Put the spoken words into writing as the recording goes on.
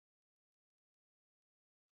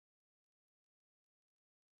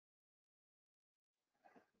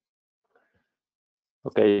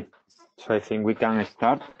Okay, so I think we can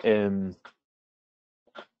start.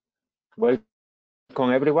 Welcome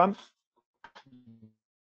everyone.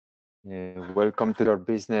 Welcome to your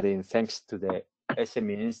business in thanks to the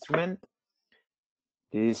SME instrument.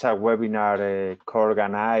 This is a webinar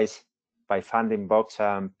co-organized by FundingBox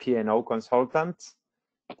and PNO consultants.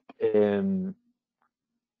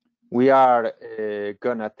 We are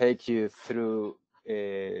gonna take you through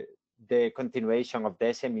the continuation of the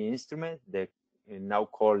SME instrument, the now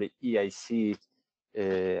called EIC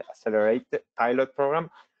Accelerator pilot program.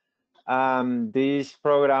 This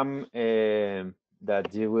program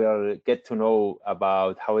that you will get to know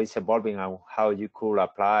about how it's evolving and how you could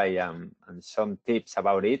apply and some tips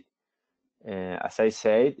about it. As I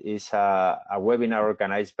said, is a webinar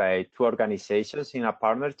organized by two organizations in a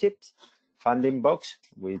partnership, FundingBox,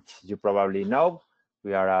 which you probably know.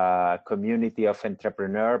 We are a community of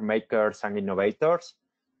entrepreneurs, makers, and innovators.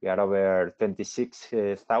 We are over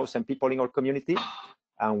 26,000 people in our community.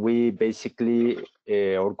 And we basically,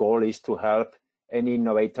 our goal is to help any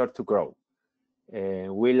innovator to grow.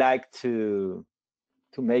 We like to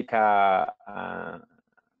make a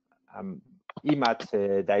image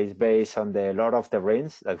that is based on the Lord of the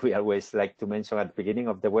Rings that we always like to mention at the beginning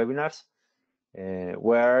of the webinars,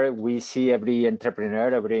 where we see every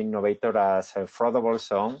entrepreneur, every innovator as a Frodo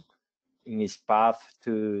son in his path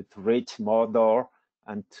to reach Mordor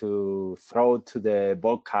and to throw to the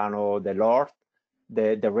volcano the Lord,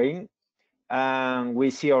 the ring, and we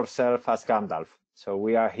see ourselves as Gandalf. So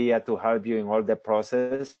we are here to help you in all the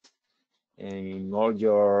process, in all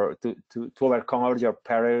your to overcome all your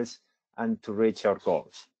perils and to reach your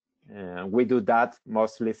goals. We do that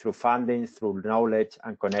mostly through funding, through knowledge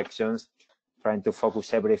and connections, trying to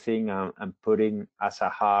focus everything and putting as a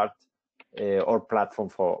heart or platform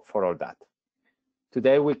for all that.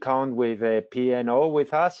 Today we count with PNO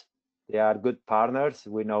with us. They are good partners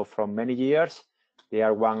we know from many years. They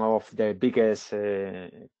are one of the biggest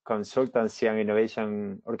consultancy and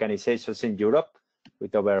innovation organizations in Europe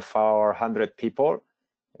with over 400 people.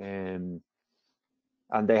 And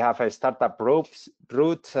they have a startup roots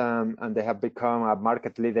and they have become a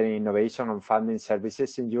market leader in innovation and funding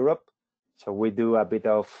services in Europe. So we do a bit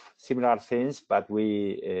of similar things, but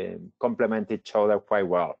we complement each other quite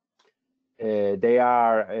well. They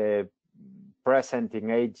are present in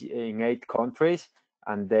eight countries,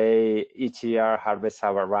 and they each year harvest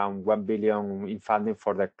around 1 billion in funding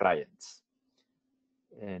for their clients.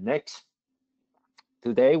 Next.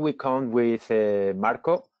 Today we come with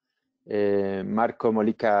Marco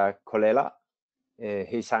Molica Colela.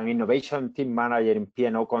 He's an innovation team manager in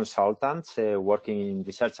PNO Consultants, working in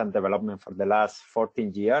research and development for the last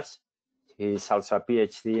 14 years. He's also a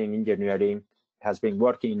PhD in engineering, has been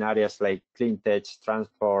working in areas like clean tech,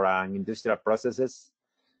 transport, and industrial processes,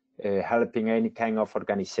 helping any kind of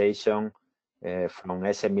organization, from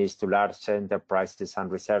SMEs to large enterprises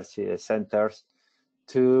and research centers,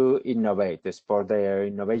 to innovate, explore their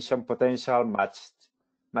innovation potential, match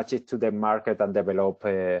it to the market, and develop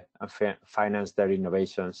and finance their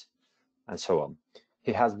innovations, and so on.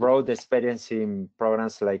 He has broad experience in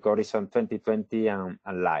programs like Horizon 2020 and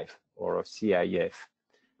LIFE, or CIF.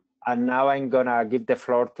 And now I'm gonna give the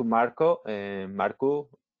floor to Marco. Marco,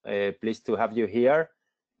 pleased to have you here.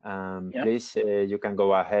 Yeah. Please, you can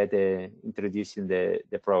go ahead introducing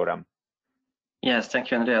the program. Yes,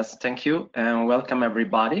 thank you, Andreas. Thank you, and welcome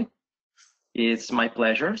everybody. It's my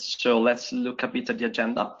pleasure. So let's look a bit at the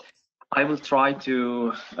agenda. I will try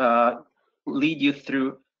to lead you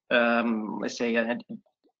through, let's say,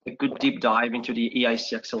 a good deep dive into the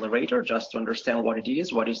EIC Accelerator, just to understand what it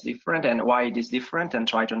is, what is different, and why it is different, and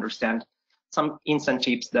try to understand some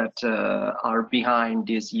incentives that are behind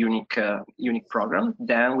this unique program.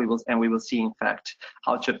 Then we will see, in fact,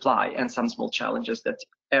 how to apply, and some small challenges that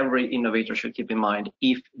every innovator should keep in mind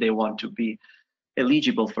if they want to be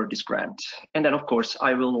eligible for this grant. And then, of course,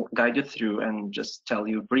 I will guide you through and just tell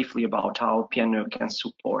you briefly about how PNO can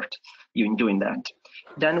support you in doing that.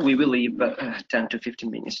 Then we will leave 10 to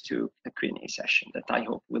 15 minutes to a Q&A session that I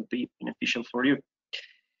hope will be beneficial for you.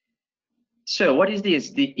 So what is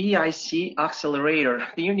this? The EIC Accelerator.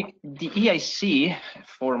 The EIC,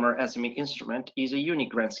 former SME instrument, is a unique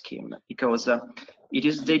grant scheme because it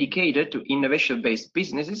is dedicated to innovation-based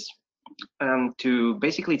businesses. To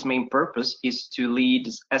basically, its main purpose is to lead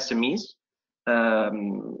SMEs,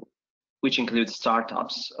 which includes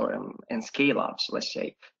startups and scale-ups, let's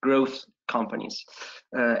say, growth companies.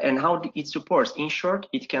 And how it supports, in short,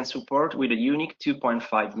 it can support with a unique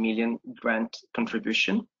 2.5 million grant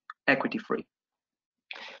contribution, equity-free.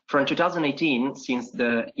 From 2018, since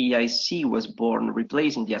the EIC was born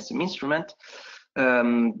replacing the SME instrument,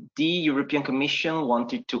 the European Commission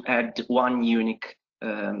wanted to add one unique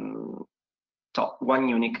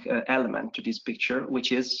element to this picture,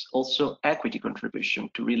 which is also equity contribution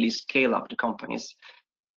to really scale up the companies,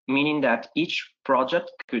 meaning that each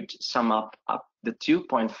project could sum up the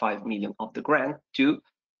 2.5 million of the grant to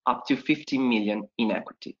up to 50 million in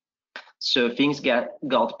equity. So things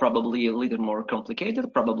got probably a little more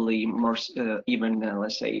complicated, probably more even,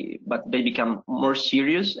 let's say, but they become more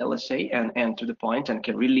serious, let's say, and to the point, and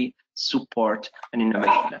can really support an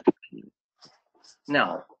innovation effort.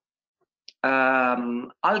 Now,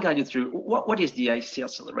 I'll guide you through what is the EIC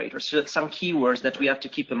Accelerator. So some keywords that we have to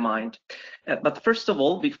keep in mind. But first of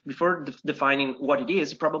all, before defining what it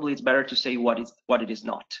is, probably it's better to say what it is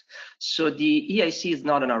not. So the EIC is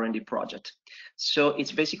not an R&D project. So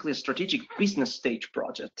it's basically a strategic business stage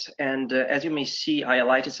project. And as you may see, I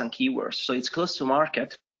highlighted some keywords. So it's close to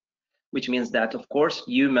market, which means that, of course,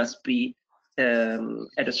 you must be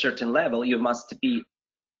at a certain level. You must be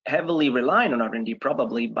heavily relying on R&D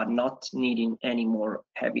probably, but not needing any more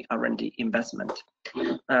heavy R&D investment.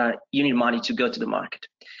 You need money to go to the market.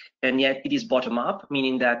 And yet it is bottom up,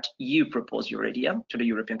 meaning that you propose your idea to the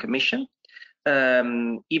European Commission,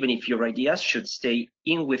 even if your ideas should stay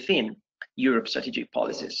within Europe's strategic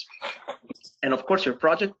policies. And of course, your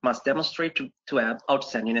project must demonstrate to have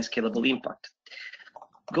outstanding and scalable impact.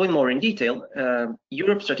 Going more in detail,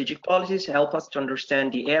 Europe's strategic policies help us to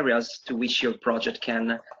understand the areas to which your project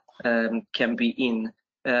can be in.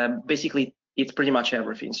 Basically, it's pretty much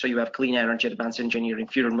everything. So you have clean energy, advanced engineering,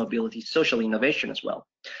 future mobility, social innovation as well.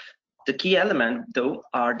 The key element, though,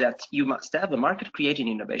 are that you must have a market-creating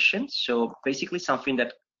innovation. So basically something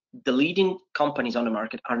that the leading companies on the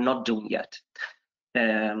market are not doing yet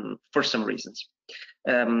for some reasons.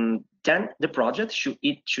 Then the project should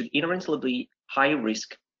inherently be high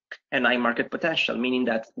risk and high market potential, meaning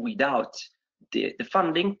that without the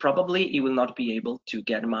funding, probably it will not be able to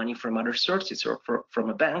get money from other sources or from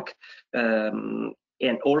a bank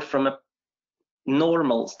or from a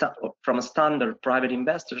standard private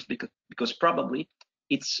investors, because probably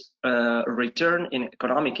its return in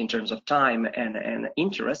economic in terms of time and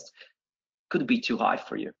interest could be too high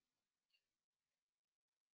for you.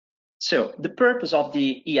 So the purpose of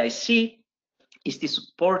the EIC is to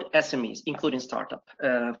support SMEs, including startup.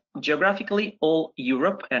 Geographically, all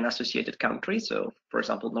Europe and associated countries, so for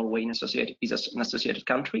example, Norway is an associated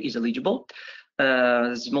country, is eligible.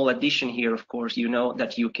 Small addition here, of course, you know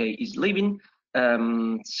that UK is leaving,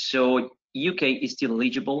 so UK is still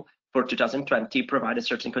eligible for 2020, provided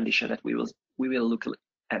certain condition that we will look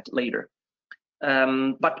at later.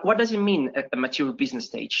 But what does it mean a mature business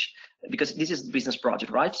stage? Because this is the business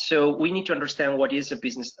project, right? So we need to understand what is a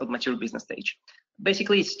mature business stage.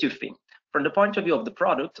 Basically, it's two things. From the point of view of the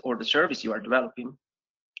product or the service you are developing,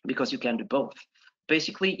 because you can do both.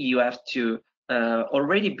 Basically, you have to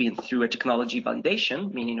already been through a technology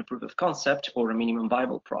validation, meaning a proof of concept or a minimum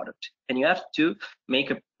viable product, and you have to make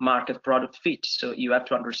a market product fit. So you have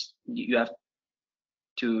to understand, you have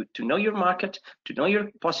to know your market, to know your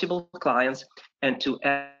possible clients, and to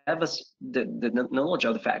have the knowledge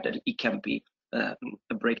of the fact that it can be a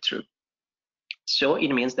breakthrough. So it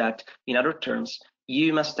means that, in other terms,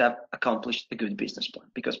 you must have accomplished a good business plan,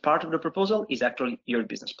 because part of the proposal is actually your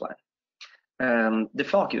business plan. The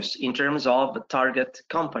focus in terms of target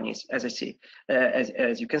companies, as I see,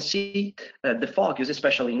 as you can see, the focus,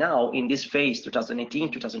 especially now in this phase,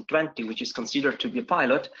 2018-2020, which is considered to be a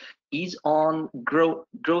pilot, is on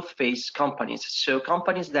growth phase companies. So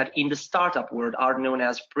companies that in the startup world are known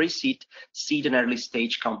as pre-seed, seed, and early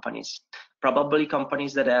stage companies. Probably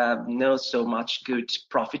companies that have not so much good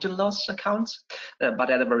profit and loss accounts, but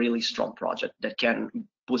have a really strong project that can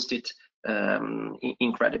boost it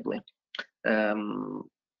incredibly. And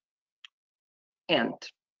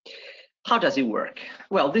how does it work?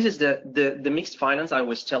 Well, this is the mixed finance I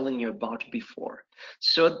was telling you about before.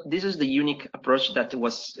 So this is the unique approach that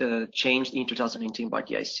was changed in 2018 by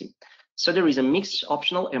the EIC. So there is a mixed,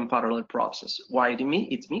 optional, and parallel process. Why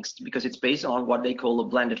it's mixed? Because it's based on what they call a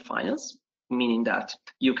blended finance, meaning that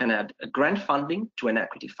you can add a grant funding to an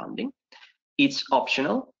equity funding. It's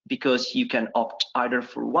optional because you can opt either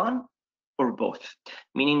for one or both,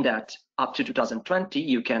 meaning that up to 2020,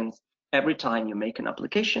 you can, every time you make an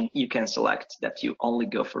application, you can select that you only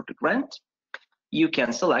go for the grant. You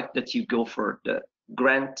can select that you go for the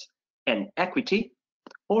grant and equity,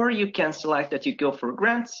 or you can select that you go for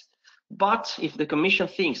grants. But if the commission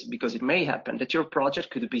thinks, because it may happen, that your project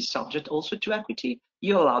could be subject also to equity,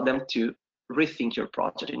 you allow them to rethink your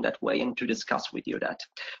project in that way and to discuss with you that.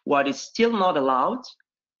 What is still not allowed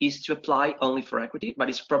is to apply only for equity, but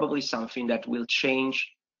it's probably something that will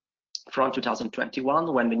change from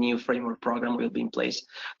 2021, when the new framework program will be in place.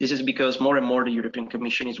 This is because more and more the European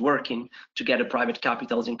Commission is working to get the private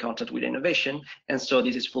capitals in contact with innovation, and so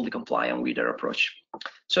this is fully compliant with their approach.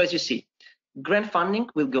 So as you see, grant funding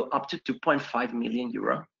will go up to 2.5 million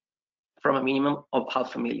euro from a minimum of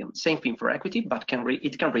 500,000. Same thing for equity, but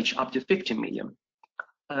it can reach up to 15 million.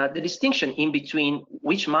 The distinction in between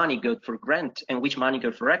which money goes for grant and which money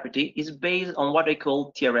goes for equity is based on what I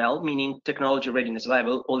call TRL, meaning technology readiness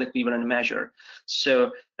level or equivalent measure.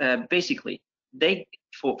 So basically,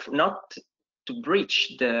 for not to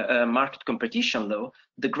breach the market competition law,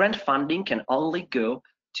 the grant funding can only go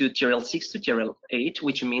to TRL 6 to TRL 8,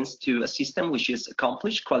 which means to a system which is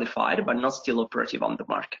accomplished, qualified, but not still operative on the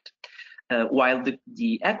market. While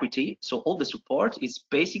the equity, so all the support, is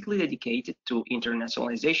basically dedicated to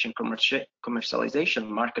internationalization, commercialization,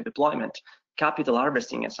 market deployment, capital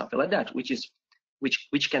harvesting, and something like that,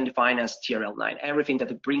 which can define as TRL 9, everything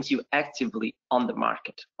that brings you actively on the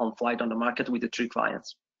market, on the market with the true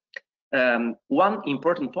clients. One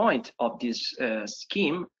important point of this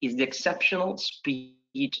scheme is the exceptional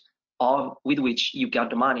speed with which you get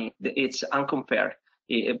the money. It's uncompared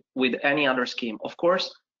with any other scheme. Of course,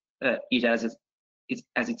 it has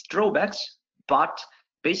its drawbacks, but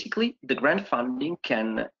basically the grant funding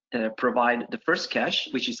can provide the first cash,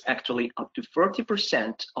 which is actually up to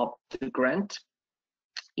 40% of the grant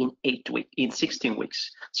in 16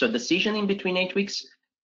 weeks. So decision in between 8 weeks,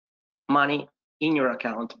 money in your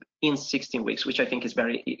account in 16 weeks, which I think is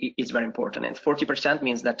very important. And 40%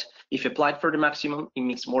 means that if you applied for the maximum, it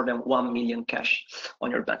means more than 1 million cash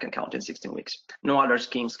on your bank account in 16 weeks. No other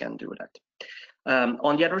schemes can do that.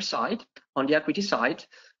 On the other side, on the equity side,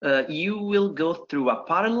 you will go through a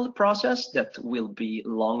parallel process that will be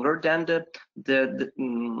longer than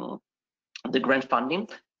the grant funding.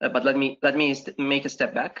 But let me make a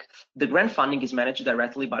step back. The grant funding is managed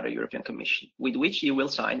directly by the European Commission, with which you will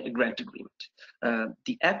sign a grant agreement.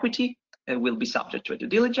 The equity will be subject to a due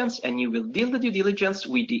diligence, and you will deal the due diligence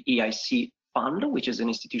with the EIC fund, which is an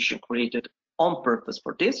institution created on purpose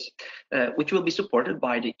for this, which will be supported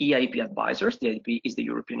by the EIP advisors. The EIP is the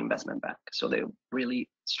European Investment Bank, so they're really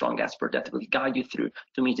strong expert that will guide you through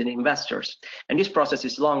to meet the investors. And this process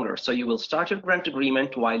is longer, so you will start your grant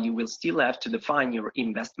agreement while you will still have to define your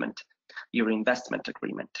investment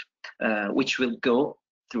agreement, which will go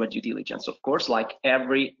through a due diligence, of course, like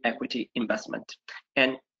every equity investment.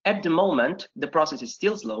 And at the moment, the process is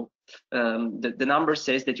still slow. The number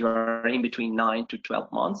says that you are in between 9 to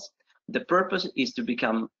 12 months. The purpose is to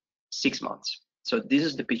become 6 months. So this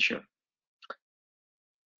is the picture.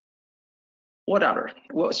 What other?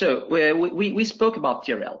 Well, so we spoke about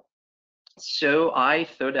TRL. So I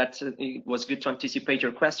thought that it was good to anticipate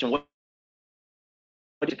your question. What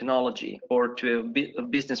technology or to a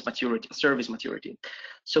business maturity, service maturity?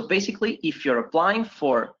 So basically, if you're applying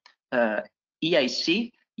for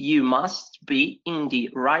EIC, you must be in the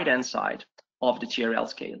right-hand side of the TRL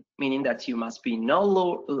scale, meaning that you must be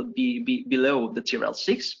below the TRL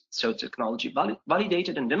 6, so technology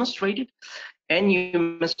validated and demonstrated, and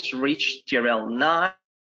you must reach TRL 9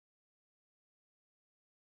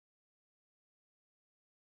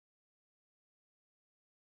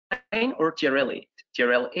 or TRL 8.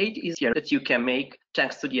 TRL 8 is here that you can make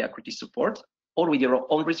thanks to the equity support or with your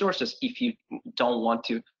own resources if you don't want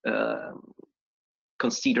to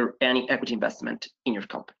consider any equity investment in your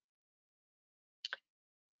company.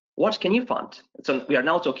 What can you fund? So we are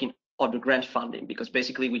now talking of the grant funding, because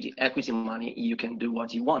basically with the equity money, you can do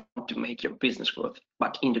what you want to make your business growth.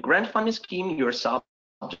 But in the grant funding scheme, you're subject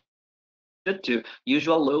to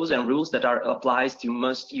usual laws and rules that applies to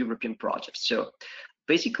most European projects. So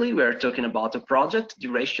basically, we're talking about a project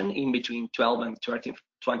duration in between 12 and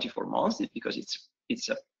 24 months, because it's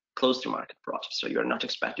a close to market project. So you're not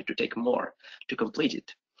expected to take more to complete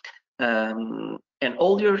it. And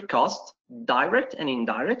all your costs, direct and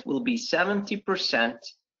indirect, will be 70%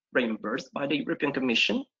 reimbursed by the European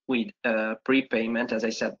Commission, with prepayment, as I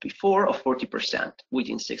said before, of 40%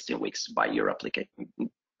 within 16 weeks by your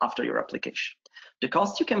after your application. The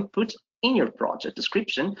costs you can put in your project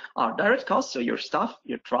description are direct costs, so your staff,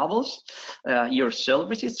 your travels, your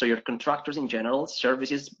services, so your contractors in general,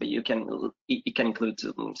 services, but it can include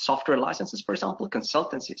software licenses, for example,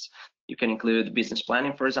 consultancies. You can include business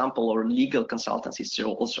planning, for example, or legal consultancies,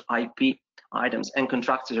 so also IP items, and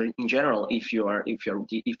contractors in general if you are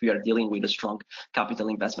dealing with a strong capital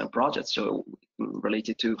investment project, so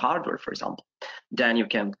related to hardware, for example. Then you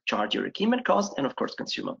can charge your equipment cost and of course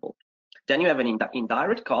consumable. Then you have an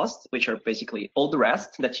indirect cost, which are basically all the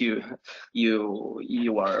rest that you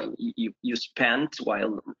spend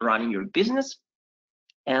while running your business.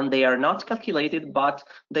 and they are not calculated, but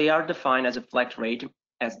they are defined as a flat rate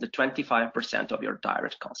as the 25% of your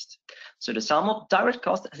direct cost. So the sum of direct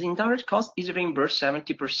cost as indirect cost is reimbursed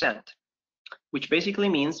 70%, which basically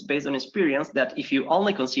means, based on experience, that if you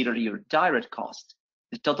only consider your direct cost,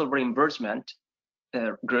 the total reimbursement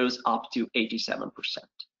grows up to 87%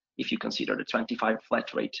 if you consider the 25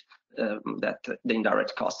 flat rate that the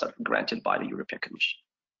indirect costs are granted by the European Commission.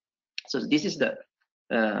 So this is the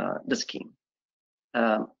scheme.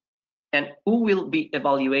 And who will be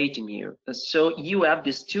evaluating you? So you have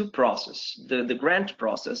these two processes, the grant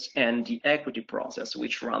process and the equity process,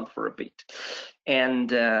 which run for a bit. And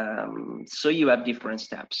so you have different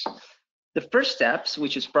steps. The first steps,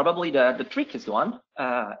 which is probably the trickiest one,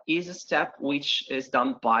 is a step which is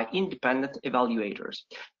done by independent evaluators.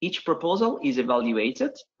 Each proposal is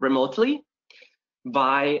evaluated remotely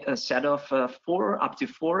by a set of up to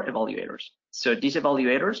four evaluators. So these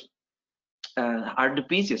evaluators are the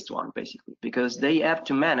busiest one, basically, because they have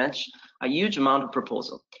to manage a huge amount of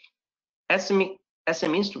proposal.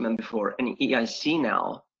 SM instrument before and EIC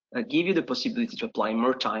now give you the possibility to apply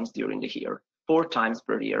more times during the year, 4 times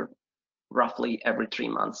per year, roughly every 3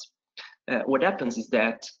 months. What happens is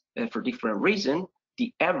that for different reasons,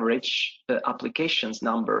 the average applications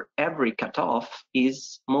number every cutoff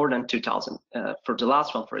is more than 2,000. For the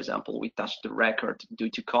last one, for example, we touched the record due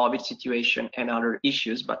to COVID situation and other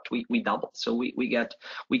issues, but we doubled. So we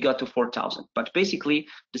got to 4,000. But basically,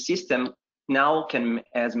 the system now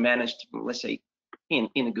has managed, let's say, in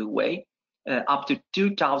a good way, up to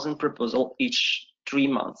 2,000 proposals each 3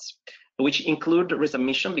 months, which include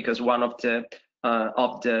resubmission, because one of the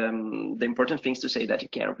important things to say that you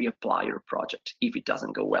can reapply your project if it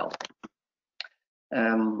doesn't go well.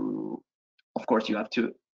 Of course, you have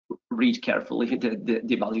to read carefully the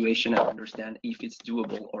evaluation and understand if it's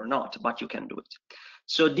doable or not, but you can do it.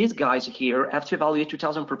 So these guys here have to evaluate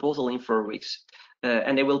 2,000 proposals in 4 weeks,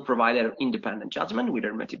 and they will provide an independent judgment with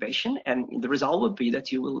their motivation, and the result will be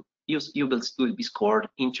that you will be scored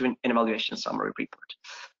into an evaluation summary report.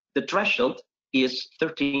 The threshold is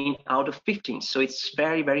 13 out of 15, so it's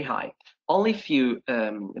very, very high. Only if you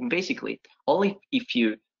only if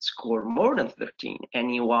you score more than 13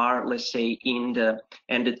 and you are, let's say, in the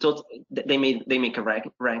total, they make a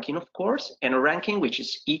ranking, of course, and a ranking which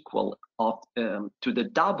is equal to the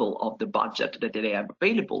double of the budget that they have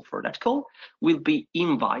available for that call, will be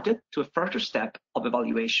invited to a further step of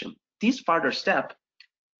evaluation. This further step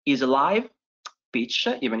is a live pitch,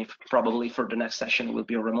 even if probably for the next session it will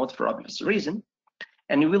be a remote for obvious reason,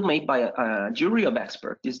 and it will be made by a jury of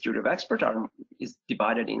experts. This jury of experts is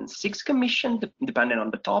divided in 6 commissions, depending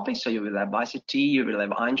on the topic. So you will have ICT, you will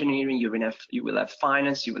have engineering, you will have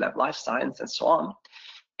finance, you will have life science, and so on.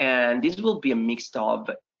 And this will be a mix of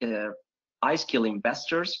high-skill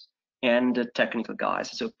investors and technical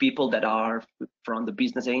guys, so people that are from the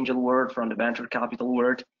business angel world, from the venture capital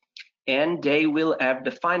world, and they will have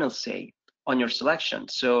the final say on your selection.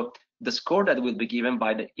 So the score that will be given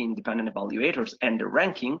by the independent evaluators and the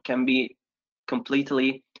ranking can be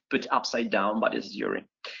completely put upside down by this jury.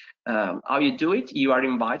 How you do it? You are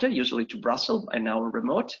invited, usually to Brussels and now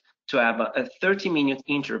remote, to have a 30-minute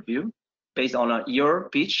interview based on your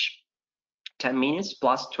pitch, 10 minutes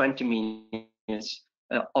plus 20 minutes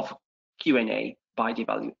of Q&A by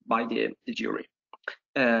the jury.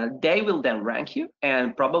 They will then rank you,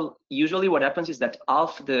 and usually what happens is that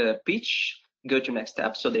half the pitch go to next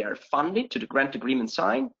step, so they are funded to the grant agreement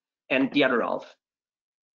signed, and the other half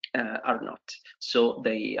are not. So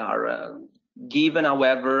they are given,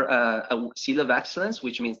 however, a seal of excellence,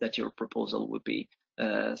 which means that your proposal will be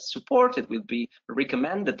supported, will be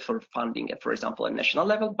recommended for funding at, for example, at national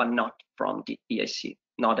level, but not from the EIC,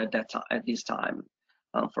 not at that time, at this time,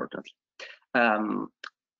 unfortunately.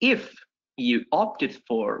 If you opted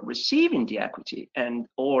for receiving the equity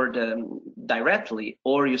or directly,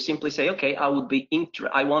 or you simply say, okay, I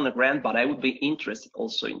want a grant, but I would be interested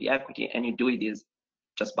also in the equity, and you do it is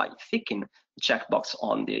just by ticking the checkbox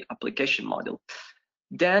on the application module,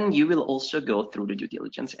 then you will also go through the due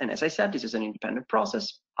diligence. And as I said, this is an independent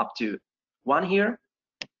process, up to 1 year,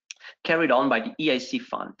 carried on by the EIC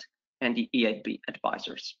fund and the EIB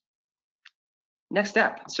advisors. Next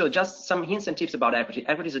step. So just some hints and tips about equity.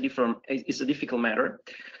 Equity is a difficult matter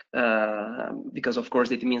because, of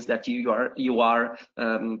course, it means that you are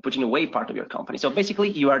putting away part of your company. So basically,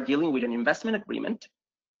 you are dealing with an investment agreement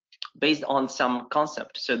based on some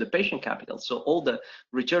concept. So the patient capital. So all the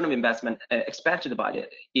return of investment expected by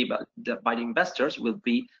the investors will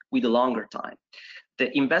be with a longer time.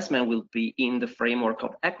 The investment will be in the framework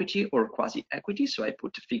of equity or quasi-equity. So I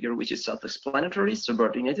put a figure which is self-explanatory: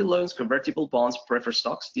 subordinated loans, convertible bonds, preferred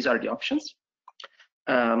stocks. These are the options.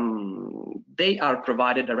 They are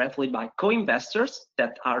provided directly by co-investors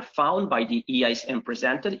that are found by the EIC and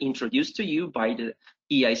presented, introduced to you by the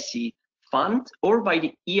EIC fund or by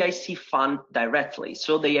the EIC fund directly.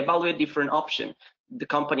 So they evaluate different options. The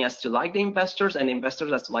company has to like the investors and the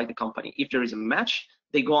investors has to like the company. If there is a match,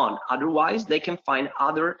 they go on. Otherwise, they can find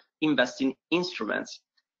other investing instruments.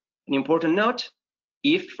 An important note,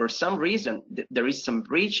 if for some reason there is some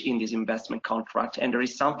breach in this investment contract and there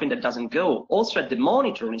is something that doesn't go, also at the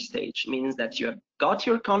monitoring stage, means that you have got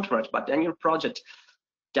your contract, but then your project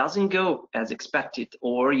doesn't go as expected,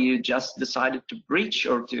 or you just decided to breach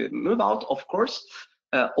or to move out, of course,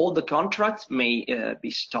 all the contracts may be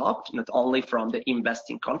stopped, not only from the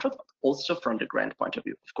investing contract, but also from the grant point of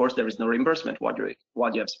view. Of course, there is no reimbursement. What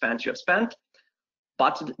you have spent,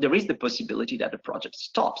 but there is the possibility that the project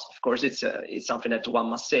stops. Of course, it's something that one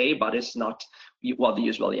must say, but it's not what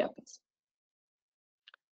usually happens.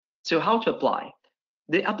 So how to apply?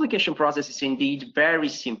 The application process is indeed very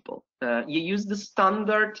simple. You use the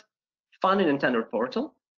standard funding and tender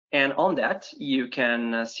portal, and on that you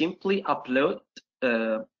can simply upload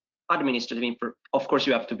administrative info. Of course,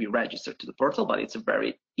 you have to be registered to the portal, but it's a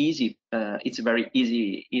very easy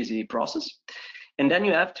process. And then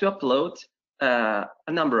you have to upload a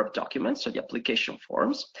number of documents, so the application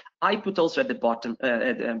forms. I put also at the bottom,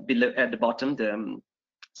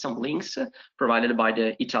 some links provided by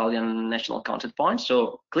the Italian National Contact Point.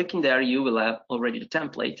 So clicking there, you will have already the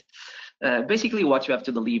template. Basically, what you have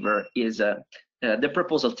to deliver is the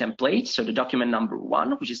proposal template, so the document number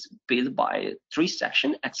 1, which is built by 3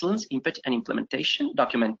 sections: excellence, impact, and implementation.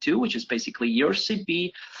 Document 2, which is basically your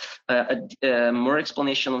CV, more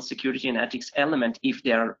explanation on security and ethics element if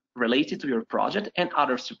they are related to your project, and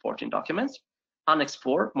other supporting documents. Annex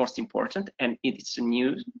 4, most important, and it's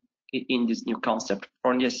new in this new concept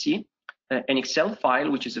for the EIC, an Excel file,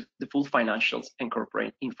 which is the full financials and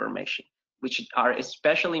corporate information, which are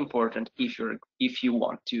especially important if you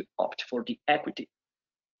want to opt for the equity.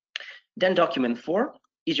 Then document 4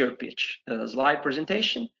 is your pitch, slide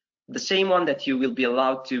presentation, the same one that you will be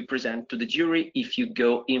allowed to present to the jury if you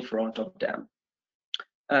go in front of them.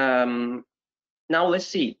 Now let's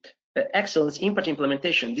see. Excellence, impact,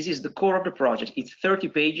 implementation. This is the core of the project. It's 30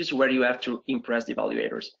 pages where you have to impress the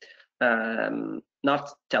evaluators. Not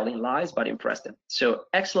telling lies, but impress them. So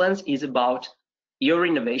excellence is about your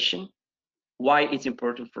innovation, why it's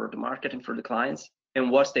important for the market and for the clients,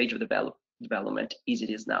 and what stage of development it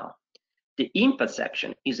is now. The impact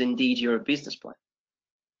section is indeed your business plan,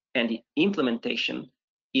 and the implementation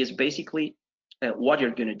is basically what you're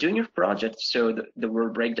going to do in your project. So the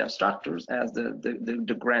word breakdown structures, as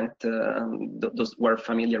the grant, those who are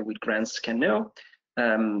familiar with grants can know,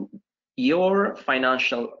 your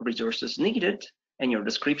financial resources needed, and your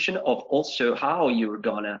description of also how you're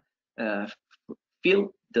gonna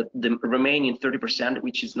fill the remaining 30%,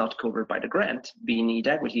 which is not covered by the grant, being need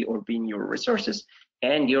equity or being your resources,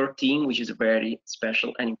 and your team, which is a very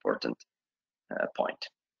special and important point.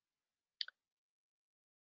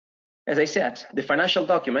 As I said, the financial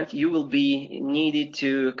document, you will be needed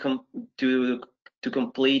to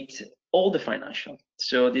complete all the financial.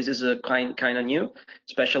 So this is a kind of new,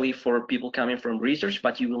 especially for people coming from research,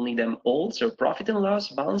 but you will need them all. So profit and loss,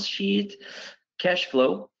 balance sheet, cash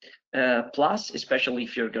flow, plus, especially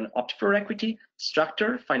if you're going to opt for equity,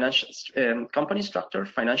 structure, financial company structure,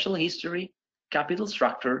 financial history, capital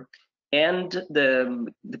structure, and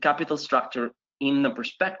the capital structure in the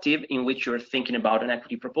perspective in which you're thinking about an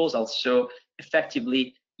equity proposal. So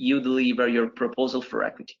effectively, you deliver your proposal for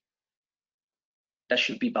equity. That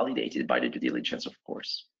should be validated by the due diligence, of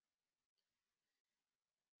course.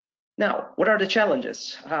 Now, what are the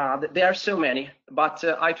challenges? There are so many, but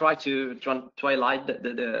I try to highlight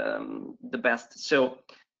the best. So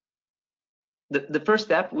the first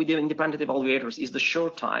step with the independent evaluators is the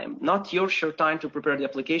short time, not your short time to prepare the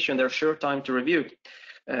application, their short time to review,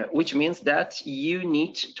 which means that you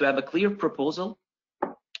need to have a clear proposal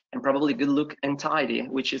and probably good look and tidy,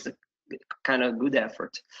 which is a kind of good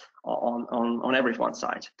effort on everyone's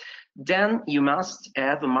side. Then you must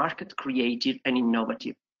have a market creative and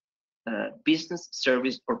innovative business,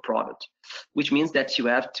 service, or product, which means that you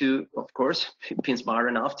have to, of course, be smart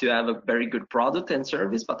enough to have a very good product and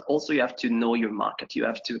service, but also you have to know your market. You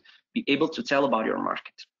have to be able to tell about your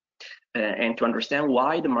market and to understand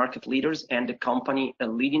why the market leaders and the company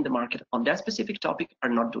leading the market on that specific topic are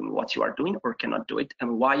not doing what you are doing or cannot do it,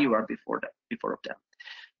 and why you are before of them.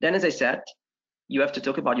 Then, as I said, you have to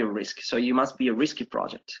talk about your risk. So you must be a risky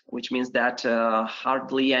project, which means that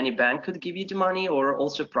hardly any bank could give you the money, or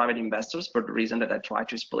also private investors, for the reason that I tried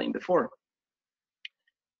to explain before.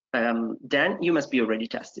 Then you must be already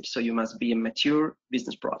tested. So you must be a mature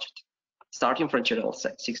business project, starting from level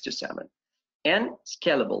 6 to 7, and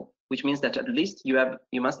scalable, which means that at least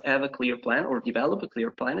you must have a clear plan or develop a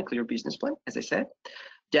clear plan, a clear business plan, as I said.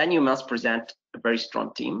 Then you must present a very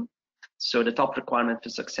strong team. So the top requirement for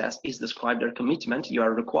success is describe their commitment. You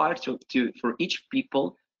are required to for each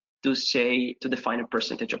people to define a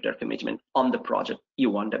percentage of their commitment on the project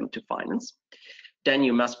you want them to finance. Then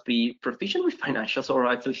you must be proficient with financials, or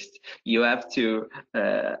at least you have to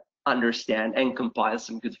understand and compile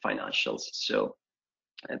some good financials. So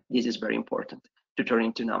this is very important to turn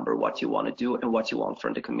into number what you want to do and what you want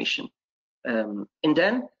from the commission. And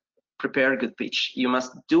then prepare a good pitch. You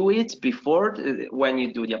must do it before when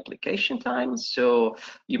you do the application time. So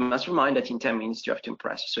you must remind that in 10 minutes you have to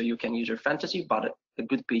impress. So you can use your fantasy, but a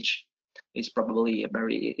good pitch is probably a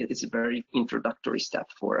very introductory step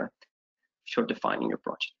for defining your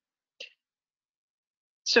project.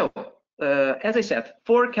 So as I said,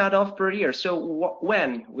 4 cutoff per year. So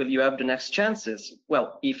when will you have the next chances?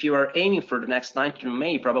 Well, if you are aiming for the next 19th of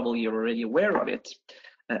May, probably you're already aware of it.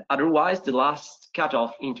 Otherwise, the last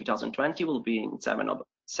cutoff in 2020 will be in 7 of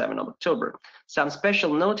October. Some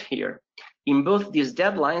special note here. In both these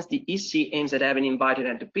deadlines, the EC aims at having invited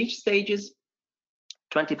at the pitch stages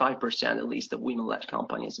 25% at least of women-led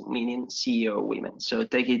companies, meaning CEO women. So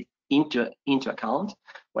take it into account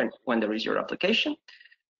when there is your application.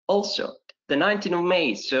 Also, the 19th of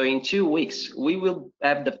May, so in 2 weeks, we will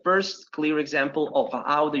have the first clear example of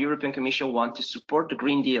how the European Commission wants to support the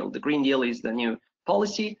Green Deal. The Green Deal is the new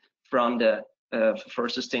policy from for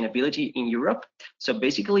sustainability in Europe. So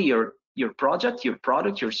basically, your project, your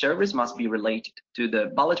product, your service must be related to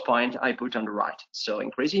the bullet point I put on the right. So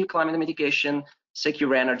increasing climate mitigation,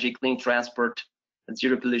 secure energy, clean transport,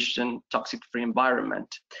 zero pollution, toxic-free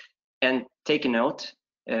environment. And take a note,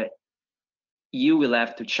 you will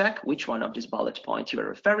have to check which one of these bullet points you are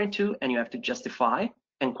referring to, and you have to justify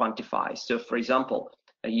and quantify. So for example,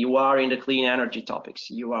 you are in the clean energy topics,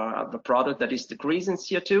 you are the product that is decreasing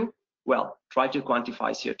CO2, well, try to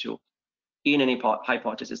quantify CO2 in any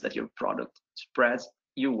hypothesis that your product spreads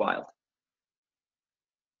you wild.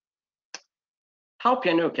 How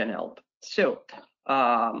PNO can help? So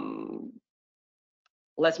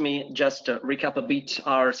let me just recap a bit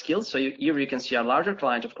our skills. So here you can see a larger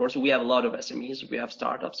client. Of course, we have a lot of SMEs, we have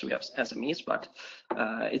startups, we have SMEs, but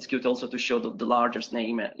it's good also to show the largest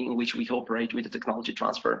name in which we operate with the technology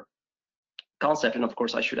transfer concept. And of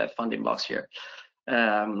course, I should have FundingBox here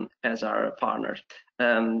as our partner.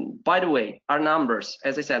 By the way, our numbers,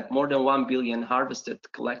 as I said, more than 1 billion harvested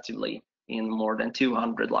collectively in more than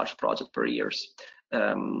 200 large projects per year.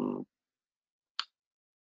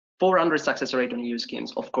 400 success rate on EU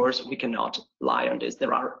schemes. Of course, we cannot lie on this.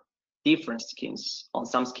 There are different schemes. On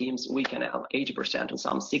some schemes, we can have 80%, on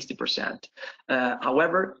some 60%.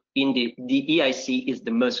 However, in the EIC is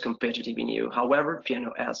the most competitive in EU. However,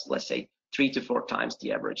 PNO has, let's say, 3 to 4 times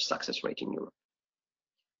the average success rate in Europe.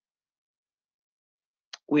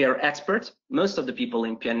 We are experts. Most of the people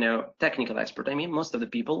in PNO, technical expert, I mean, most of the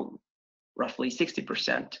people, roughly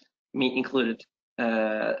 60%, me included,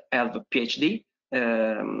 have a PhD.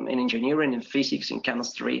 In engineering, in physics, in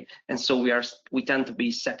chemistry, and so we tend to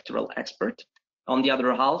be sectoral expert. On the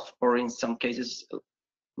other half, or in some cases,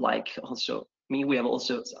 like also me, we have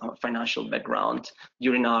also a financial background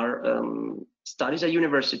during our studies at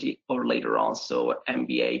university or later on, so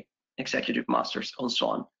MBA, executive masters, and so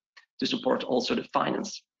on, to support also the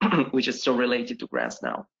finance, which is so related to grants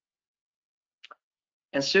now.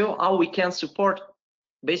 And so how we can support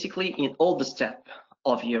basically in all the steps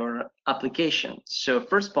of your application. So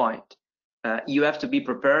first point, you have to be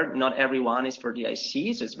prepared. Not everyone is for the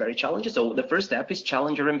EIC, so it's very challenging. So the first step is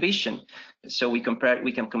challenge your ambition. So we can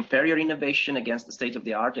compare your innovation against the state of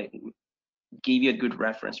the art and give you a good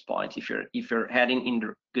reference point if you're heading in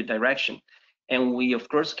the good direction. And we of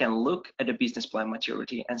course can look at the business plan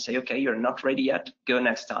maturity and say, okay, you're not ready yet, go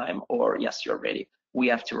next time, or yes, you're ready. We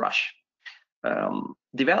have to rush.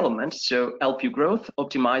 Development, so help you growth,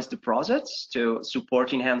 optimize the process to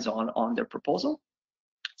supporting hands-on on their proposal.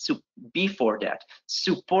 So before that,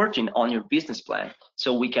 supporting on your business plan,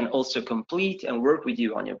 so we can also complete and work with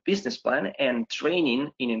you on your business plan, and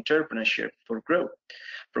training in entrepreneurship for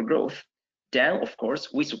growth. Then of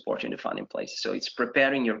course we support in the funding place, so it's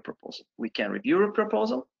preparing your proposal. We can review your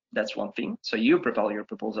proposal, that's one thing. So you prepare your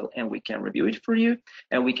proposal and we can review it for you,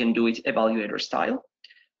 and we can do it evaluator style.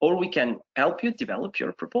 Or we can help you develop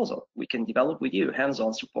your proposal. We can develop with you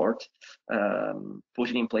hands-on support,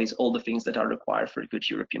 putting in place all the things that are required for a good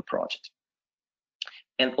European project.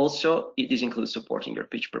 And also, this includes supporting your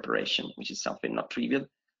pitch preparation, which is something not trivial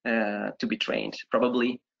to be trained.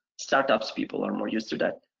 Probably Startups people are more used to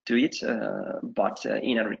it, but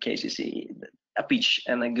in other cases, a pitch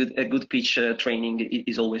and a good pitch training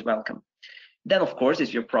is always welcome. Then, of course,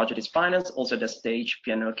 if your project is financed, also at that stage,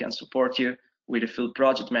 PNO can support you with the full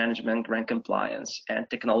project management, grant compliance, and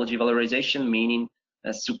technology valorization, meaning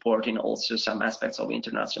supporting also some aspects of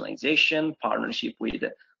internationalization, partnership with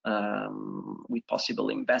possible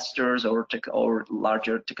investors or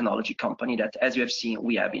larger technology company that, as you have seen,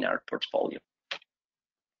 we have in our portfolio.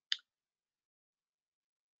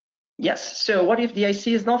 Yes, so what if the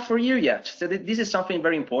EIC is not for you yet? So this is something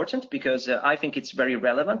very important, because I think it's very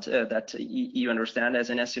relevant that you understand as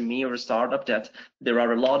an SME or a startup that there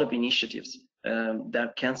are a lot of initiatives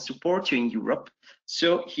that can support you in Europe.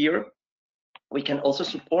 So here we can also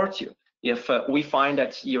support you. If we find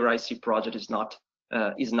that your EIC project is not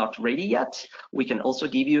ready yet, we can also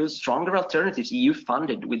give you stronger alternatives, EU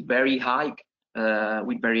funded with very high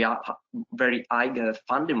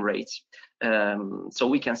funding rates. So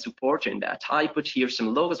we can support you in that. I put here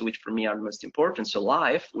some logos which for me are the most important. So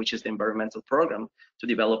LIFE, which is the environmental program to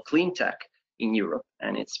develop clean tech in Europe,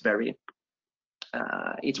 and it's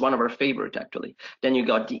one of our favorite actually. Then you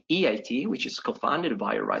got the EIT, which is co-funded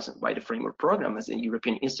by Horizon, by the Framework Program, as the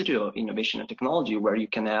European Institute of Innovation and Technology, where you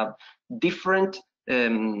can have different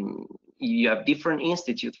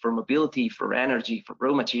institutes for mobility, for energy, for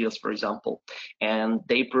raw materials, for example, and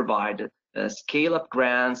they provide scale-up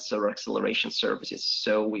grants or acceleration services.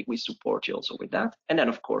 So we support you also with that. And then,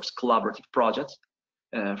 of course, collaborative projects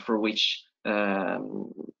for which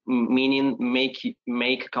meaning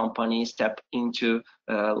make companies step into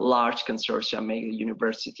large consortia, make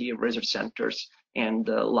university, research centers, and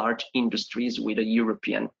large industries with a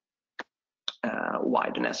European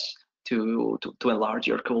wideness to enlarge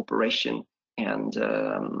your cooperation and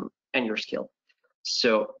your skill.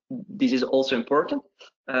 So this is also important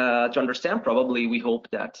to understand. Probably we hope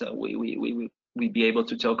that we'll be able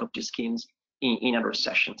to talk of these schemes in other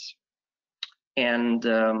sessions. And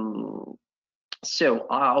so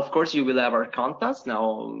of course you will have our contacts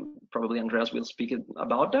now. Probably Andreas will speak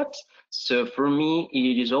about that. So for me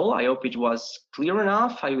it is all. I hope it was clear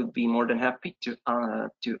enough. I would be more than happy to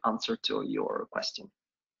answer to your question.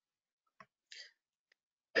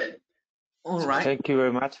 All right. Thank you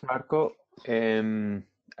very much, Marco.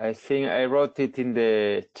 I think I wrote it in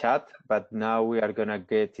the chat, but now we are gonna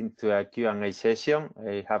get into a Q&A session.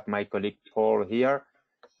 I have my colleague Paul here.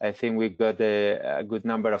 I think we got a good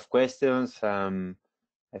number of questions.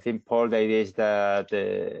 I think, Paul, the idea is that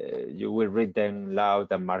you will read them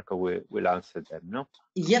loud and Marco will answer them, no?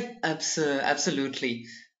 Yep, absolutely.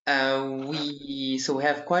 We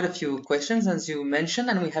have quite a few questions, as you mentioned,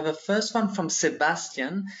 and we have a first one from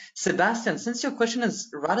Sebastian. Sebastian, since your question is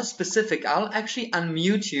rather specific, I'll actually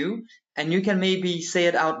unmute you, and you can maybe say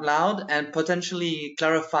it out loud and potentially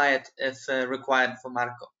clarify it if required for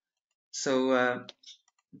Marco. So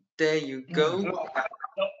there you go.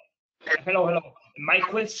 Hello. My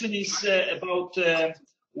question is about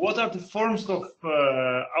what are the forms of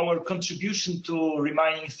our contribution to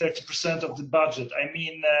remaining 30% of the budget? I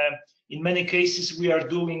mean, in many cases we are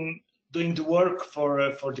doing the work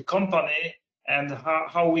for the company, and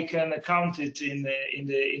how we can account it in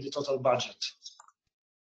the total budget.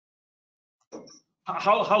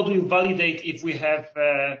 How do you validate if we have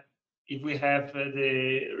the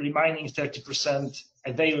remaining 30%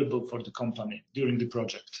 available for the company during the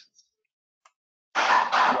project?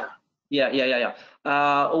 Yeah.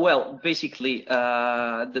 Well, basically,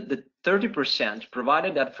 the 30%,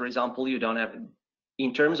 provided that, for example, you don't have,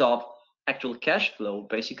 in terms of actual cash flow,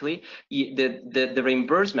 basically, the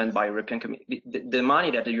reimbursement by European Commission, the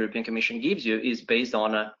money that the European Commission gives you is based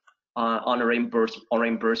on a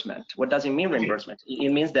reimbursement. What does it mean, reimbursement?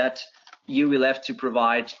 It means that you will have to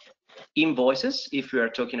provide invoices if we are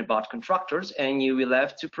talking about contractors, and you will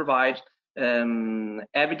have to provide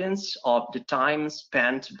evidence of the time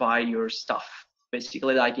spent by your staff,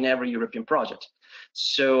 basically, like in every European project.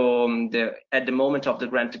 So at the moment of the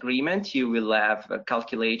grant agreement, you will have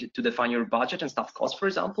calculated to define your budget and staff costs. For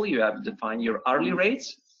example, you have defined your hourly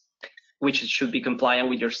rates, which should be compliant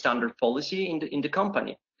with your standard policy in the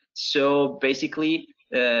company. So basically,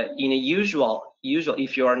 in a usual,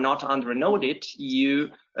 if you are not under an audit, you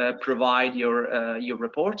provide your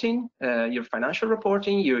reporting, your financial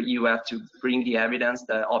reporting. You have to bring the evidence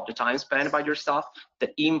of the time spent by your staff, the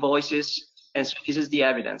invoices, and so this is the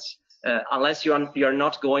evidence. Unless you are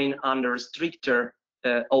not going under stricter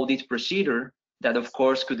audit procedure, that of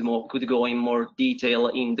course could go in more detail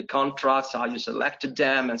in the contracts, how you selected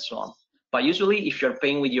them, and so on. But usually, if you're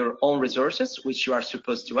paying with your own resources, which you are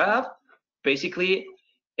supposed to have, basically,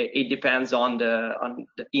 it depends on the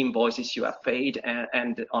invoices you have paid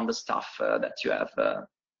and on the stuff that you have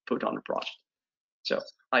put on the project. So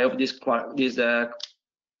I hope this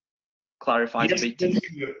clarifies yes, a bit.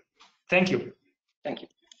 Thank you. Thank you.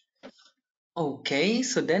 Okay,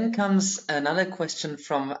 so then comes another question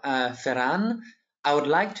from Ferran. I would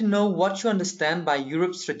like to know what you understand by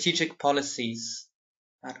Europe's strategic policies.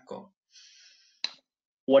 Marco.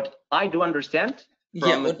 What I do understand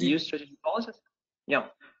from EU strategic policies? Yeah.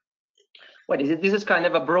 What is it? This is kind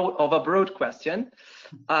of a broad question.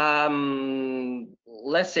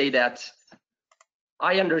 Let's say that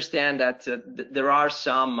I understand that there are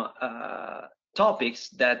some topics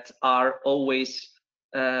that are always,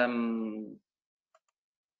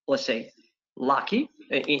 let's say, lucky,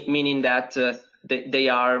 meaning that they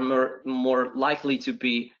are more likely to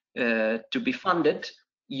be funded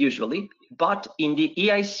usually. But in the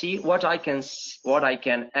EIC, what I can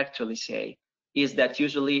actually say is that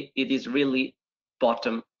usually it is really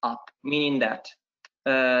bottom up, meaning that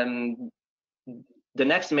the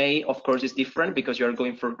next May, of course, is different because you are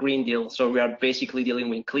going for Green Deal. So we are basically dealing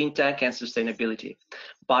with clean tech and sustainability.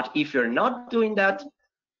 But if you're not doing that,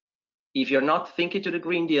 if you're not thinking to the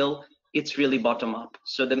Green Deal, it's really bottom up.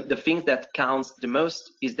 So the thing that counts the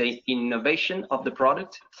most is the innovation of the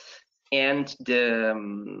product and the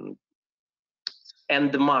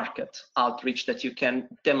market outreach that you can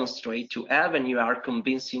demonstrate to have, and you are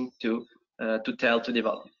convincing to tell to the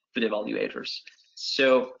evaluators.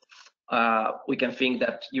 So we can think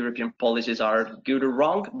that European policies are good or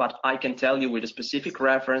wrong, but I can tell you with a specific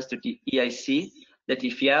reference to the EIC that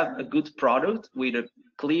if you have a good product with a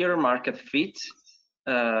clear market fit,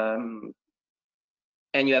 and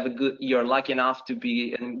you're lucky enough to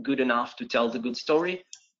be good enough to tell the good story,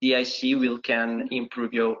 the EIC can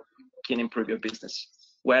improve your business.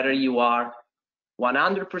 Whether you are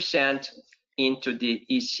 100% into the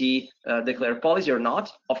EC declared policy or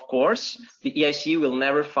not, of course, the EIC will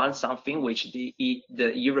never fund something which the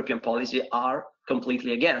European policy are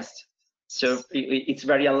completely against. So it's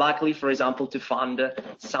very unlikely, for example, to fund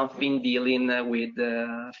something dealing with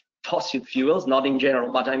fossil fuels, not in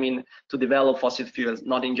general, but I mean to develop fossil fuels,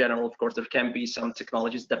 not in general. Of course, there can be some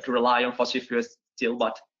technologies that rely on fossil fuels still,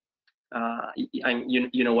 but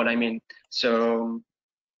you know what I mean. So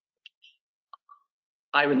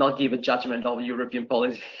I will not give a judgment of European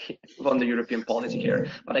policy on the European policy here,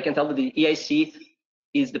 but I can tell that the EIC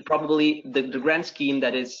is probably the grand scheme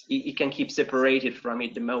that is it can keep separated from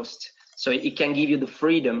it the most. So it can give you the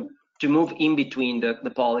freedom to move in between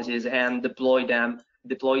the policies and deploy them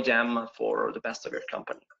for the best of your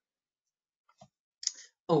company.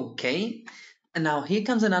 Okay, and now here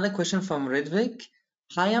comes another question from Ridvik.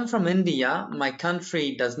 Hi, I'm from India. My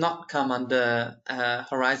country does not come under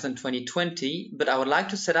Horizon 2020, but I would like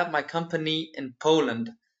to set up my company in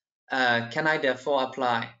Poland. Can I therefore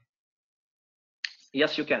apply?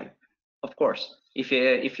 Yes, you can, of course. If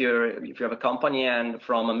you have a company and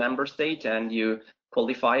from a member state and you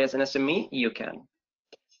qualify as an SME, you can.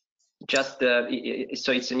 Just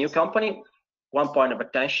so it's a new company. One point of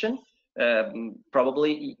attention,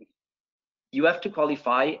 probably you have to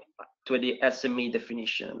qualify to the SME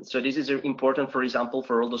definition. So this is important, for example,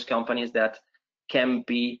 for all those companies that can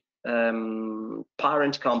be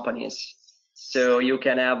parent companies. So you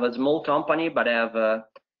can have a small company but have a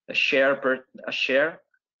share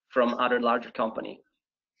from other larger company.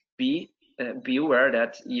 Be aware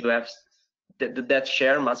that you have that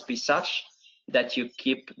share must be such that you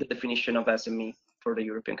keep the definition of SME for the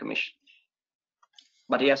European Commission.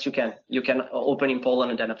 But yes, you can open in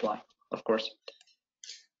Poland and then apply, of course.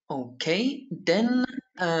 Okay, then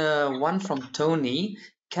one from Tony.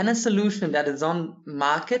 Can a solution that is on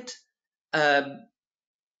market,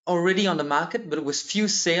 already on the market, but with few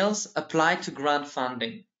sales, apply to grant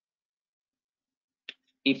funding?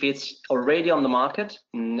 If it's already on the market,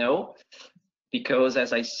 no, because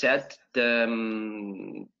as I said,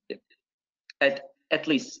 at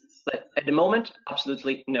least at the moment,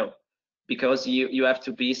 absolutely no, because you have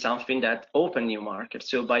to be something that open new market.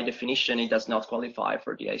 So by definition, it does not qualify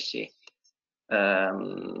for the EIC.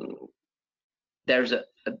 There's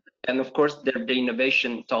and of course the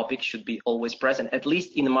innovation topic should be always present, at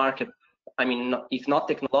least in the market. I mean, if not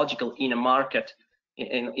technological, in a market,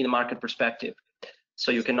 in a market perspective.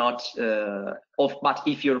 So you cannot, but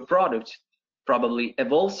if your product probably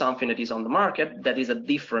evolves something that is on the market, that is a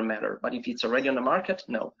different matter. But if it's already on the market,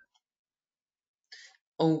 no.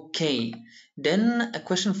 Okay, then a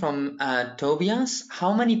question from Tobias.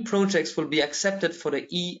 How many projects will be accepted for the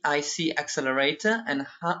EIC Accelerator, and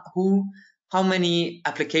how many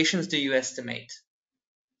applications do you estimate?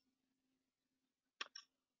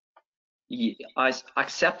 I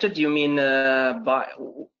accepted, you mean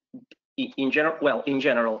in general? Well, in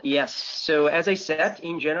general, yes. So as I said,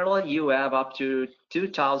 in general, you have up to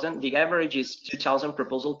 2,000. The average is 2,000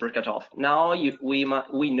 proposal per cutoff. Now we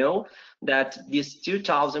know that these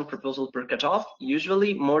 2,000 proposal per cutoff,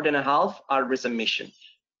 usually more than a half are resubmission.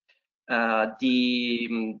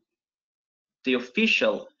 The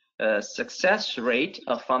official success rate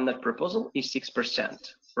of funded proposal is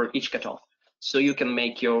 6% for each cutoff. So you can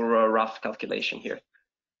make your rough calculation here.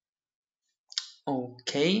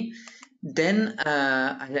 Okay. Then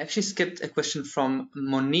I actually skipped a question from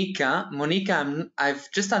Monica. Monica,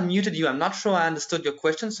 I've just unmuted you. I'm not sure I understood your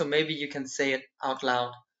question, so maybe you can say it out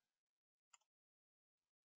loud.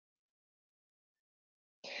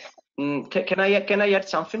 Can I add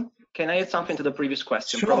something? Can I add something to the previous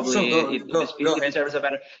question? Sure, Probably go ahead. it deserves a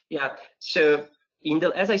better. Yeah. So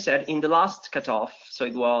as I said, in the last cutoff, so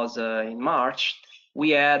it was in March,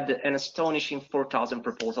 we had an astonishing 4,000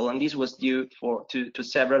 proposal, and this was due to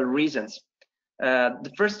several reasons.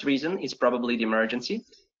 The first reason is probably the emergency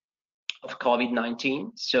of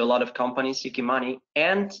COVID-19. So a lot of companies seeking money,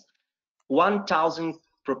 and 1,000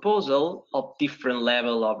 proposal of different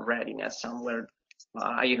level of readiness. Somewhere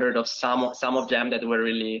I heard of some of them that were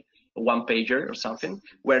really one pager or something,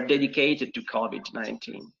 were dedicated to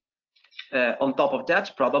COVID-19. On top of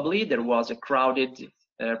that, probably there was a crowded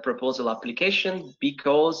proposal application,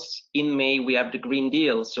 because in May we have the Green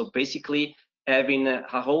Deal. So basically having a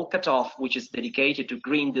whole cutoff which is dedicated to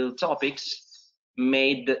Green Deal topics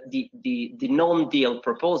made the non-deal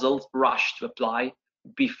proposals rush to apply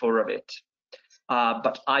before of it.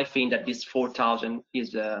 But I think that this 4,000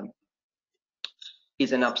 is an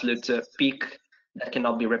absolute peak that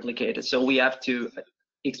cannot be replicated. So we have to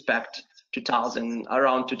expect 2,000,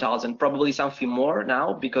 around 2,000, probably something more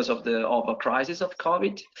now because of a crisis of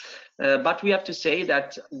COVID. But we have to say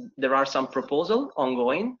that there are some proposals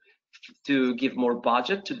ongoing to give more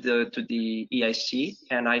budget to the EIC,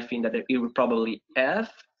 and I think that it will probably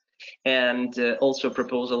have. And also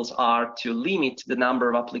proposals are to limit the number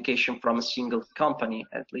of applications from a single company,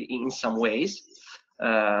 at least in some ways.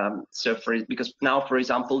 Because now, for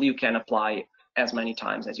example, you can apply as many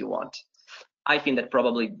times as you want. I think that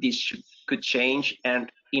probably this could change,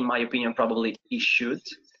 and in my opinion, probably it should,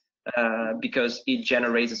 because it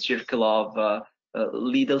generates a circle of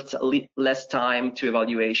less time to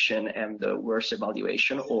evaluation and the worse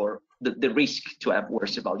evaluation, or the risk to have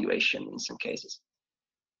worse evaluation in some cases.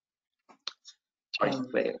 Sorry,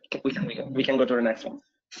 we can go to the next one.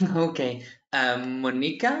 Okay,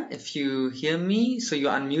 Monica, if you hear me, so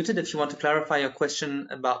you're unmuted if you want to clarify your question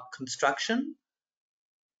about construction.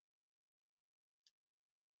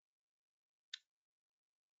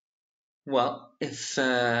 Well, if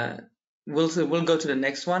we'll go to the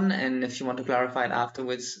next one, and if you want to clarify it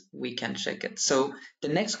afterwards, we can check it. So the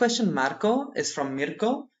next question, Marco, is from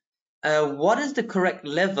Mirko. What is the correct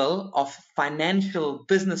level of financial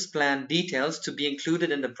business plan details to be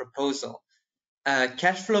included in the proposal?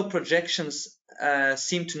 Cash flow projections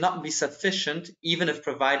seem to not be sufficient, even if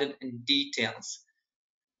provided in details.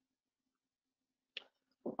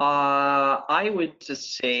 I would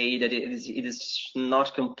just say that it is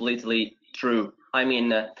not completely true. I mean,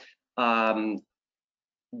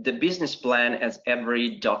 the business plan, as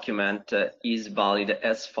every document, is valid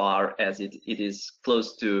as far as it is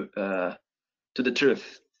close to the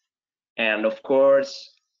truth. And of course,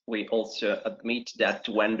 we also admit that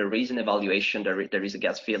when there is an evaluation, there is a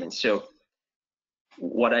gut feeling. So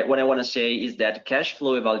what I want to say is that cash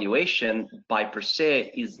flow evaluation by per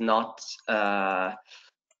se is not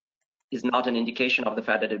an indication of the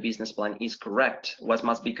fact that a business plan is correct. What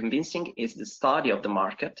must be convincing is the study of the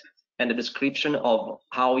market and the description of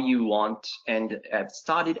how you want and have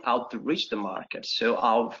studied how to reach the market. So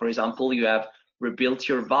how, for example, you have rebuilt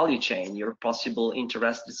your value chain, your possible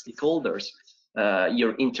interested stakeholders,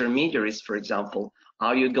 your intermediaries, for example,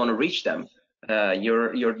 how you're going to reach them,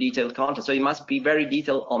 your detailed content. So you must be very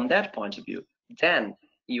detailed on that point of view. Then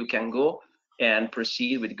you can go and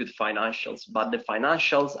proceed with good financials. But the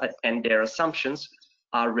financials and their assumptions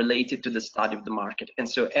are related to the study of the market. And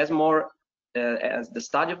so as the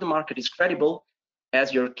study of the market is credible,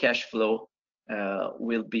 as your cash flow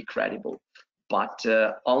will be credible. But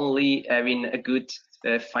only having a good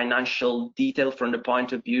financial detail from the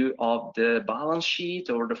point of view of the balance sheet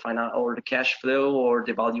or the cash flow or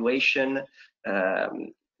the valuation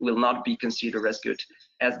will not be considered as good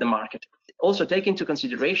as the market. Also take into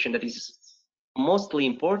consideration that is mostly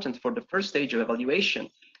important for the first stage of evaluation,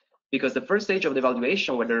 because the first stage of the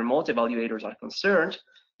evaluation, where the remote evaluators are concerned,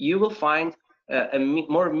 you will find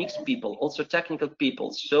more mixed people, also technical people.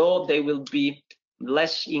 So they will be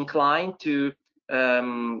less inclined to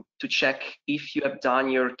check if you have done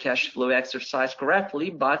your cash flow exercise correctly,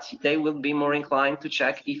 but they will be more inclined to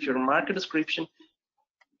check if your market description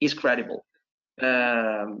is credible.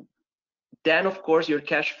 Then, of course, your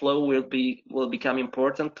cash flow will become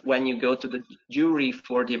important when you go to the jury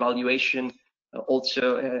for the evaluation.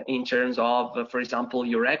 Also, in terms of, for example,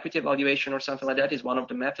 your equity evaluation or something like that is one of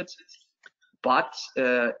the methods. But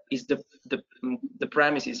is the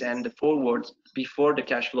premises and the forward before the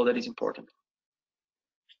cash flow that is important.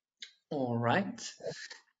 All right.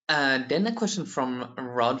 Then a question from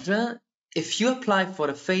Roger. If you apply for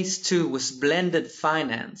the phase 2 with blended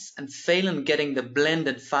finance and fail in getting the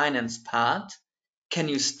blended finance part, can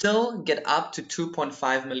you still get up to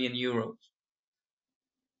 2.5 million euros?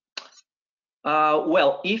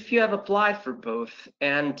 Well, if you have applied for both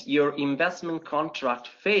and your investment contract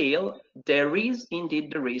fail, there is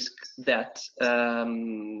indeed the risk that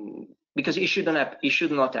because it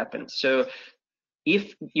should not happen. So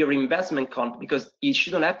if your investment because it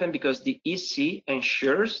shouldn't happen because the EC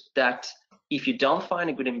ensures that if you don't find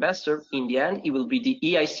a good investor, in the end, it will be the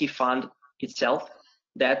EIC fund itself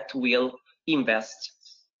that will invest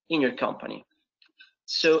in your company.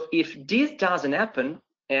 So if this doesn't happen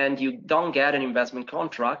and you don't get an investment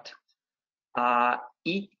contract,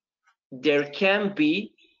 there can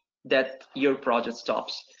be that your project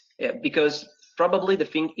stops because probably the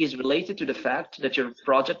thing is related to the fact that your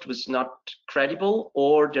project was not credible,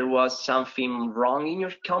 or there was something wrong in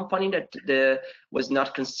your company that was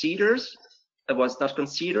not considered,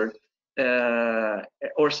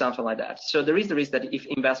 or something like that. So there is the risk that if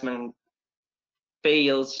investment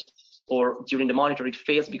fails, or during the monitor it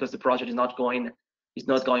fails because the project is not going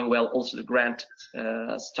well, also the grant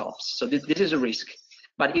stops. So this is a risk,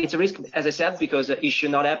 but it's a risk, as I said, because it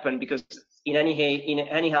should not happen, because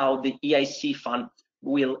anyhow the EIC fund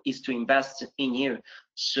is to invest in you.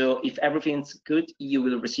 So if everything's good, you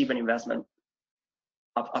will receive an investment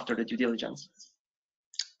after the due diligence.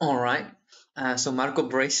 All right. So Marco,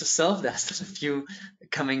 brace yourself. There's still a few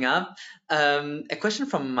coming up. A question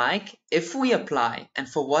from Mike. If we apply and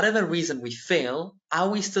for whatever reason we fail, are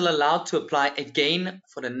we still allowed to apply again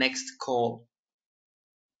for the next call?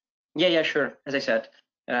 Yeah, sure. As I said,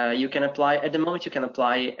 you can apply. At the moment, you can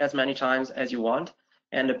apply as many times as you want.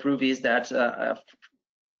 And the proof is that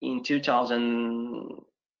in 2,000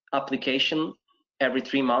 application every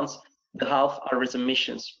 3 months, the half are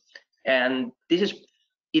resubmissions. And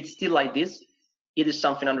it's still like this. It is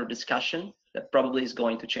something under discussion that probably is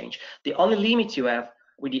going to change. The only limit you have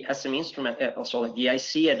with the SME instrument, also like the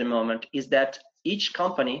EIC at the moment, is that each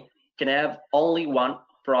company can have only one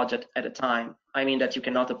project at a time. I mean that you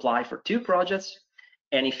cannot apply for 2 projects.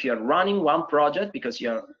 And if you're running one project because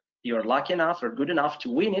you're lucky enough or good enough to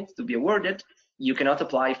win it, to be awarded, you cannot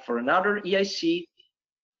apply for another EIC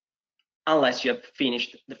unless you have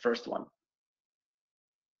finished the first one.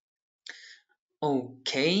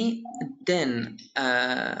 Okay, then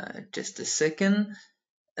just a second.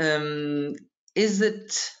 Is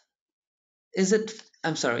it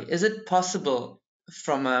possible,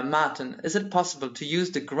 from Martin, is it possible to use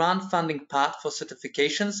the grant funding part for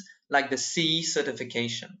certifications like the CE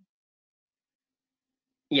certification?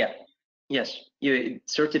 Yes,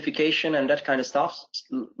 certification and that kind of stuff,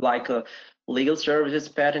 like legal services,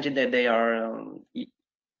 patenting, that they are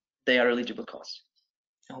eligible costs.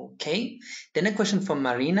 Okay, then a question from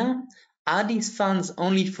Marina. Are these funds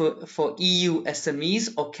only for EU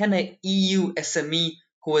SMEs, or can a EU SME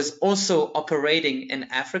who is also operating in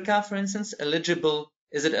Africa, for instance,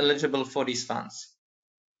 is it eligible for these funds?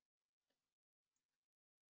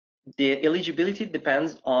 The eligibility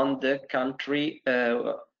depends on the country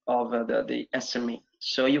of the SME.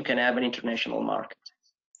 So you can have an international market.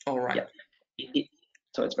 All right. Yeah.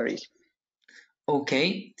 So it's very easy.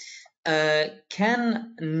 Okay.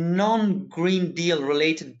 Can non-Green Deal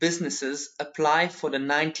related businesses apply for the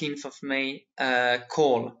 19th of May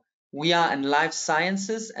call? We are in life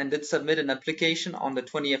sciences and did submit an application on the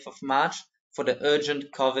 20th of March for the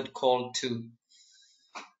urgent COVID call 2.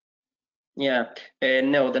 Yeah,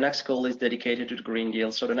 no, the next call is dedicated to the Green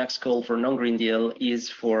Deal. So the next call for non-Green Deal is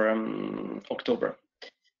for October.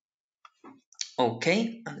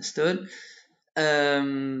 Okay, understood.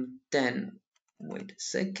 Then wait a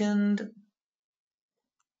second.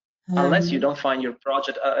 Unless you don't find your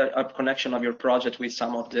project, a connection of your project with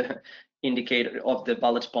some of the indicator of the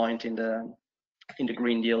bullet point in the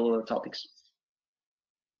Green Deal topics.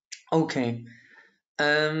 Okay.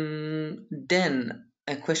 Then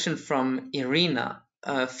a question from Irina.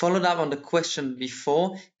 Followed up on the question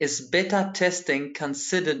before, is beta testing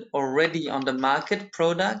considered already on the market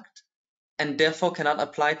product and therefore cannot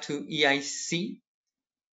apply to EIC?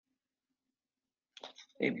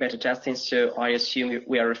 beta testing, so I assume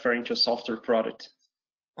we are referring to a software product.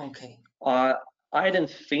 Okay. I don't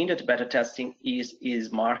think that beta testing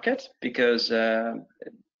is market, because I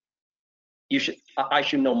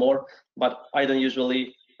should know more, but I don't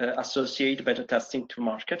usually associate beta testing to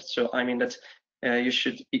market. So I mean that you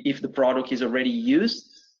should, if the product is already used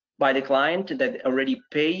by the client that already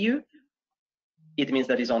pay you, it means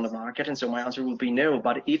that it's on the market. And so my answer will be no.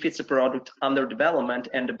 But if it's a product under development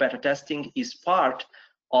and the beta testing is part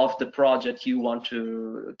of the project you want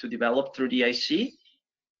to develop through the EIC,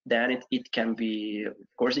 then it can be, of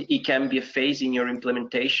course, it can be a phase in your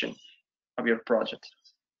implementation of your project.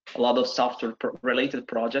 A lot of software related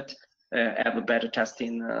projects have a beta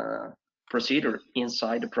testing procedure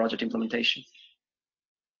inside the project implementation.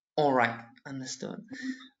 All right, understood.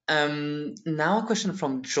 Now a question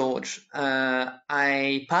from George.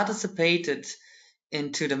 I participated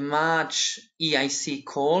into the March EIC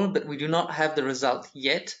call, but we do not have the result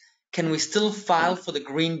yet. Can we still file for the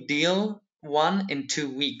Green Deal one in 2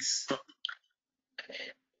 weeks?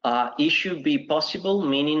 It should be possible,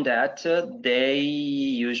 meaning that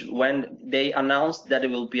when they announced that there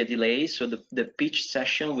will be a delay, so the pitch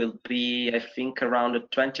session will be, I think, around the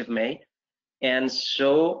 20th of May. And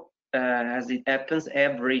so as it happens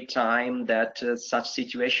every time that such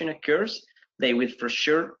situation occurs, they will for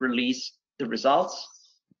sure release the results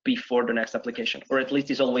before the next application, or at least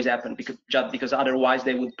it's always happened, because otherwise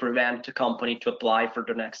they would prevent the company to apply for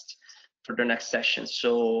the next session.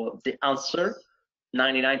 So the answer,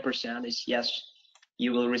 99%, is yes,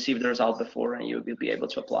 you will receive the result before and you will be able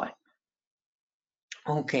to apply.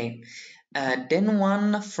 Okay, then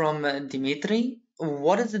one from Dimitri.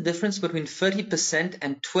 What is the difference between 30%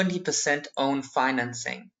 and 20% own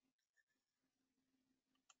financing?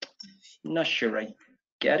 Not sure I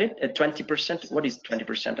get it. At 20%, what is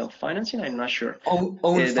 20% of financing? I'm not sure. Own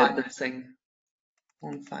financing.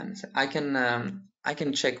 Own financing. I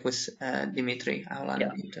can check with Dimitri. I'll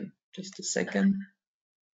unmute him. Just a second.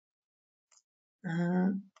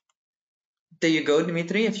 There you go,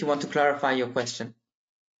 Dimitri, if you want to clarify your question.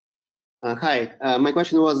 Hi, my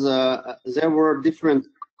question was, there were different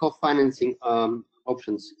co-financing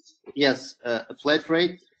options. Yes, a flat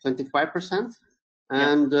rate, 25%,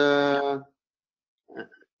 and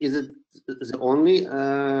is it the only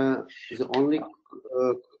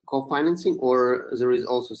co-financing, or there is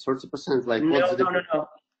also 30%? Like, what's the difference? No.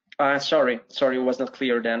 Sorry, it was not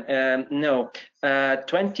clear then. No,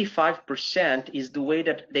 25% is the way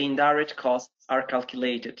that the indirect costs are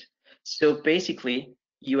calculated. So basically,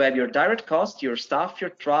 you have your direct cost, your staff,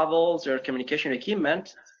 your travels, your communication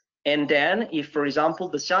equipment, and then if, for example,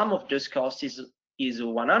 the sum of those costs is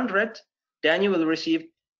 100, then you will receive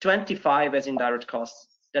 25 as indirect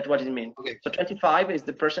costs. That's what it means. Okay. So 25 is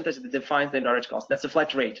the percentage that defines the indirect cost. That's a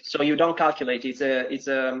flat rate. So you don't calculate.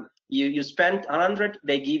 You spend 100,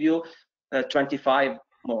 they give you 25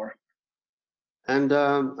 more. And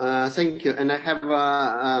thank you. And I have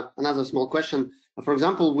another small question. For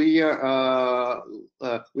example, we are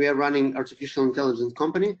running artificial intelligence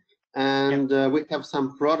company, and we have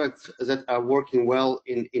some products that are working well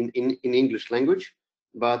in English language,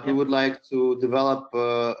 but we would like to develop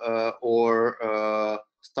or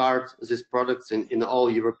start these products in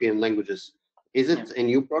all European languages. Is it a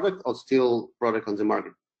new product or still product on the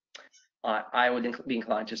market? I would be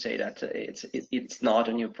inclined to say that it's not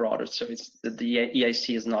a new product, so the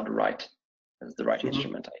EIC is not the right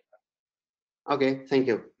instrument. Okay, thank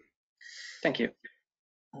you. Thank you.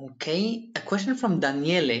 Okay, a question from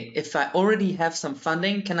Daniele. If I already have some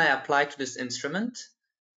funding, can I apply to this instrument?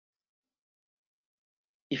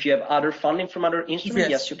 If you have other funding from other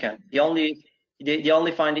instruments, yes, you can. The only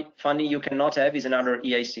funding you cannot have is another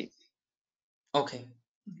EIC. Okay,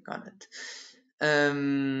 got it.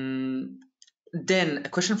 Then a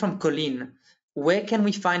question from Colleen. Where can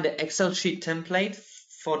we find the Excel sheet template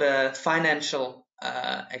for the financial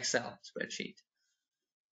Excel spreadsheet?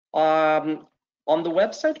 On the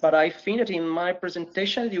website, but I think that in my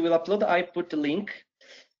presentation you will upload. I put the link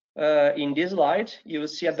in this slide. You will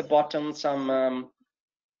see at the bottom some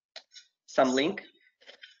link.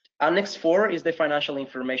 Annex 4 is the financial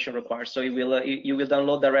information required, so you will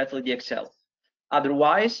download directly the Excel.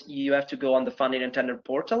 Otherwise, you have to go on the funding and tender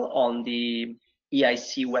portal on the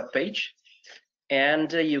EIC webpage,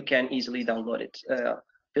 and you can easily download it.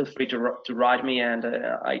 Feel free to write me, and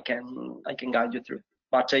I can guide you through.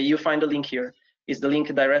 But you find the link here. It's the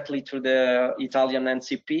link directly to the Italian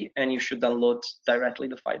NCP, and you should download directly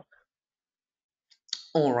the file.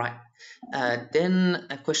 All right. Then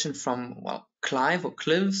a question from Clive or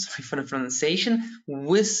Clive, sorry for the pronunciation.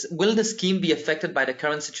 Will the scheme be affected by the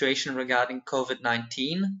current situation regarding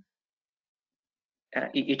COVID-19?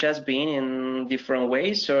 It has been in different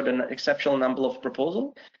ways, so an exceptional number of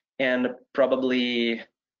proposals, and probably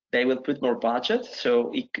they will put more budget,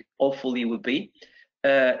 so it hopefully will be.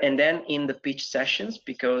 And then in the pitch sessions,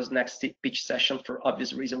 because next pitch session for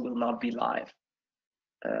obvious reason will not be live.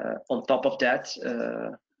 On top of that,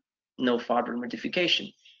 no further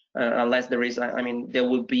modification, unless there is, I mean, there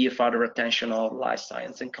will be a further attention of life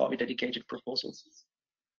science and COVID dedicated proposals.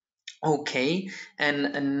 Okay, and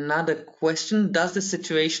another question, does the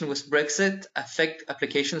situation with Brexit affect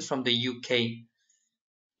applications from the UK?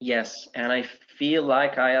 Yes, and I feel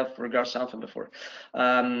like I have forgot something before.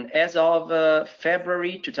 As of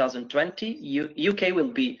February 2020, UK will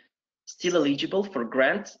be still eligible for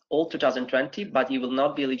grant all 2020, but you will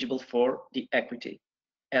not be eligible for the equity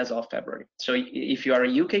as of February. So if you are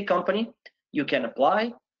a UK company, you can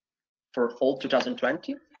apply for all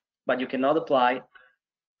 2020, but you cannot apply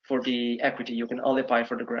for the equity. You can only apply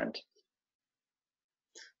for the grant.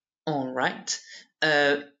 All right.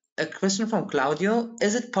 A question from Claudio.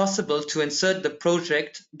 Is it possible to insert the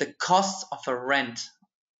project the cost of a rent?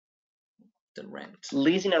 The rent.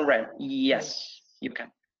 Leasing and rent, yes, you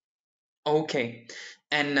can. Okay.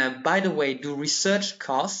 And by the way, do research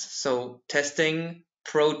costs, so testing,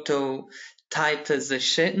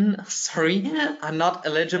 prototypization, sorry, are not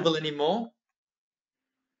eligible anymore?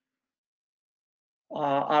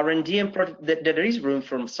 R&D and there is room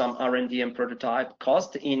for some R&D and prototype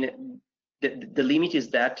cost. In the limit is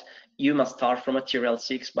that you must start from material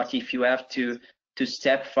 6, but if you have to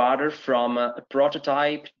step further from a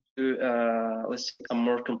prototype to let's say a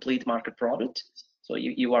more complete market product, so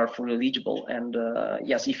you are fully eligible. And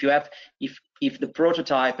yes, if you have, if the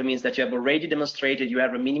prototype means that you have already demonstrated you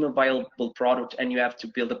have a minimum viable product and you have to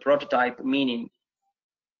build a prototype, meaning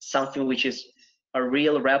something which is a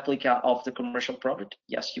real replica of the commercial product,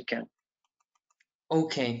 yes, you can.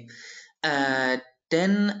 Okay.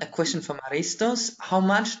 Then a question from Aristos. How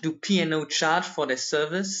much do PNO charge for their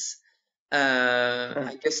service?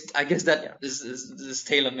 I guess that is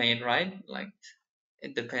tailor-made, right? Like,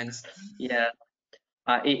 it depends. Yeah,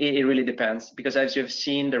 it really depends, because as you've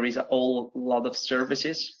seen, there is a whole lot of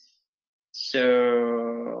services.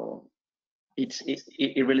 So it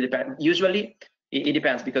really depends. Usually, it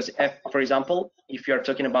depends, because for example, if you are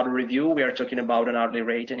talking about a review, we are talking about an hourly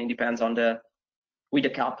rate, and it depends on with a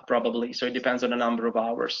cap probably, so it depends on the number of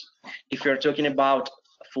hours. If you're talking about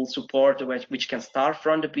full support, which can start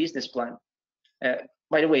from the business plan.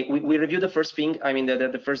 By the way, we review the first thing. I mean,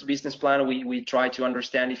 the first business plan. We try to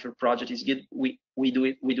understand if your project is good. We do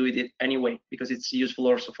it anyway, because it's useful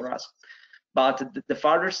also for us. But the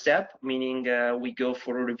further step, meaning we go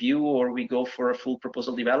for a review or we go for a full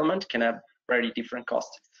proposal development, can have very different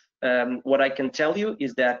costs. What I can tell you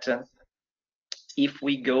is that if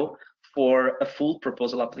we go for a full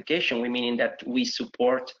proposal application, we meaning that we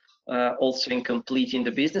support also in completing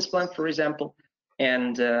the business plan, for example,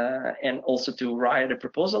 and also to write a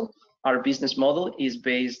proposal. Our business model is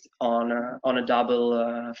based on a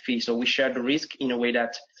double fee. So we share the risk in a way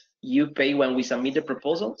that you pay when we submit the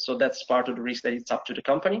proposal. So that's part of the risk that it's up to the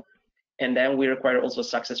company. And then we require also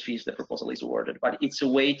success fees if the proposal is awarded. But it's a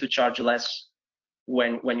way to charge less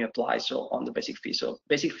when you apply, so on the basic fee. So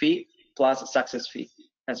basic fee plus a success fee,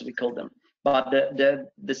 as we call them. But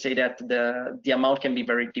they say that the amount can be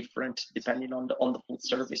very different depending on the full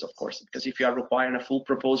service, of course, because if you are requiring a full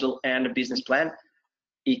proposal and a business plan,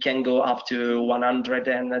 it can go up to 100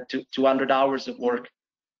 and 200 hours of work.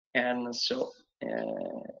 And so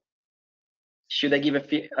should I give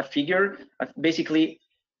a figure? Basically,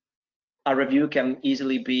 a review can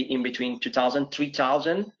easily be in between 2,000,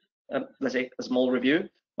 3,000, let's say a small review.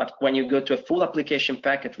 But when you go to a full application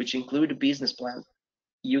package, which include a business plan,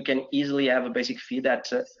 you can easily have a basic fee that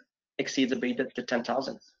exceeds a bit the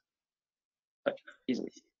 10,000,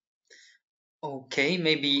 easily. Okay,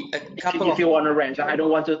 maybe a couple if you want a range. I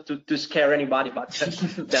don't want to scare anybody, but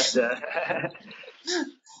that's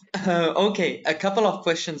okay, a couple of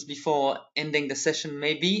questions before ending the session.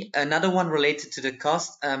 Maybe another one related to the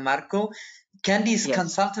cost, Marco. Can these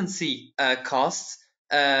consultancy costs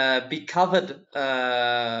be covered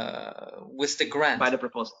with the grant? By the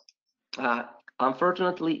proposal?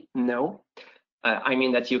 Unfortunately, no. I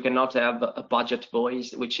mean that you cannot have a budget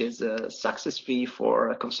voice, which is a success fee for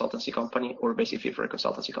a consultancy company or basic fee for a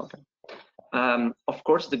consultancy company. Of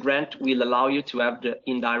course, the grant will allow you to have the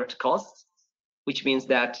indirect costs, which means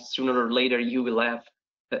that sooner or later you will have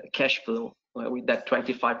cash flow with that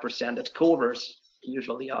 25% that covers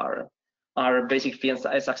usually our basic fee and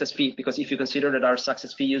success fee. Because if you consider that our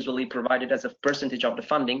success fee usually provided as a percentage of the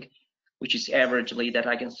funding, which is averagely that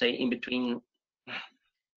I can say in between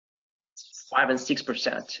 5 and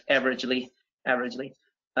 6% averagely, averagely.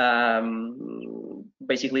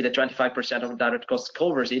 Basically, the 25% of direct costs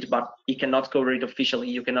covers it, but it cannot cover it officially.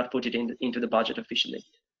 You cannot put it into the budget officially.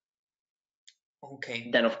 Okay.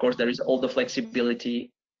 Then, of course, there is all the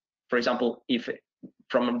flexibility. For example, if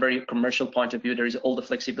from a very commercial point of view, there is all the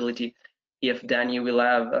flexibility. If then you will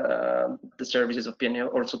have the services of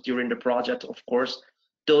PNO also during the project, of course,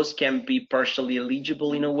 those can be partially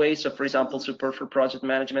eligible in a way. So, for example, support for project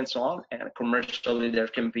management, so on, and commercially there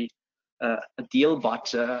can be a deal,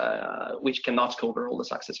 but which cannot cover all the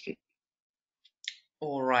success fee.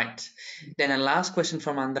 All right. Then a last question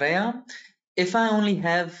from Andrea. If I only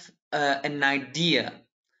have an idea,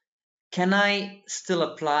 can I still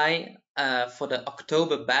apply for the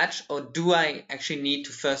October batch, or do I actually need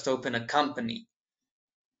to first open a company?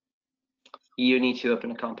 You need to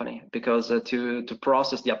open a company, because to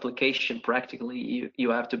process the application practically,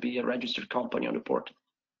 you have to be a registered company on the portal.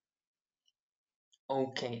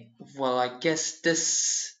 Okay, well, I guess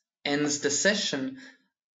this ends the session.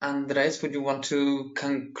 Andres, would you want to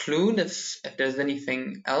conclude if there's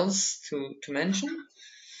anything else to mention?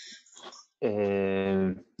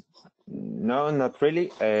 No, not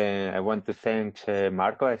really. I want to thank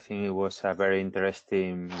Marco. I think it was a very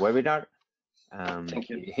interesting webinar. Thank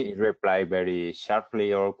you. He replied very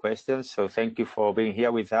sharply all questions. So thank you for being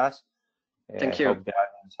here with us. Thank I you. hope the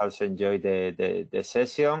audience also enjoyed the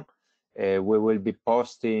session. We will be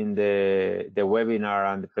posting the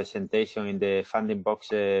webinar and the presentation in the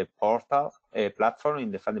FundingBox portal platform,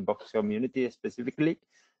 in the FundingBox community specifically,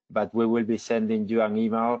 but we will be sending you an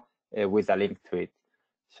email with a link to it.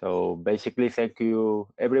 So basically, thank you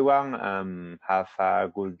everyone. Have a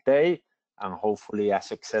good day and hopefully a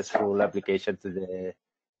successful application to the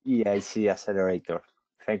EIC Accelerator.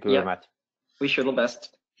 Thank you very much. Wish you the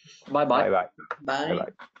best. Bye-bye. Bye-bye. Bye.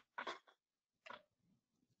 Bye-bye.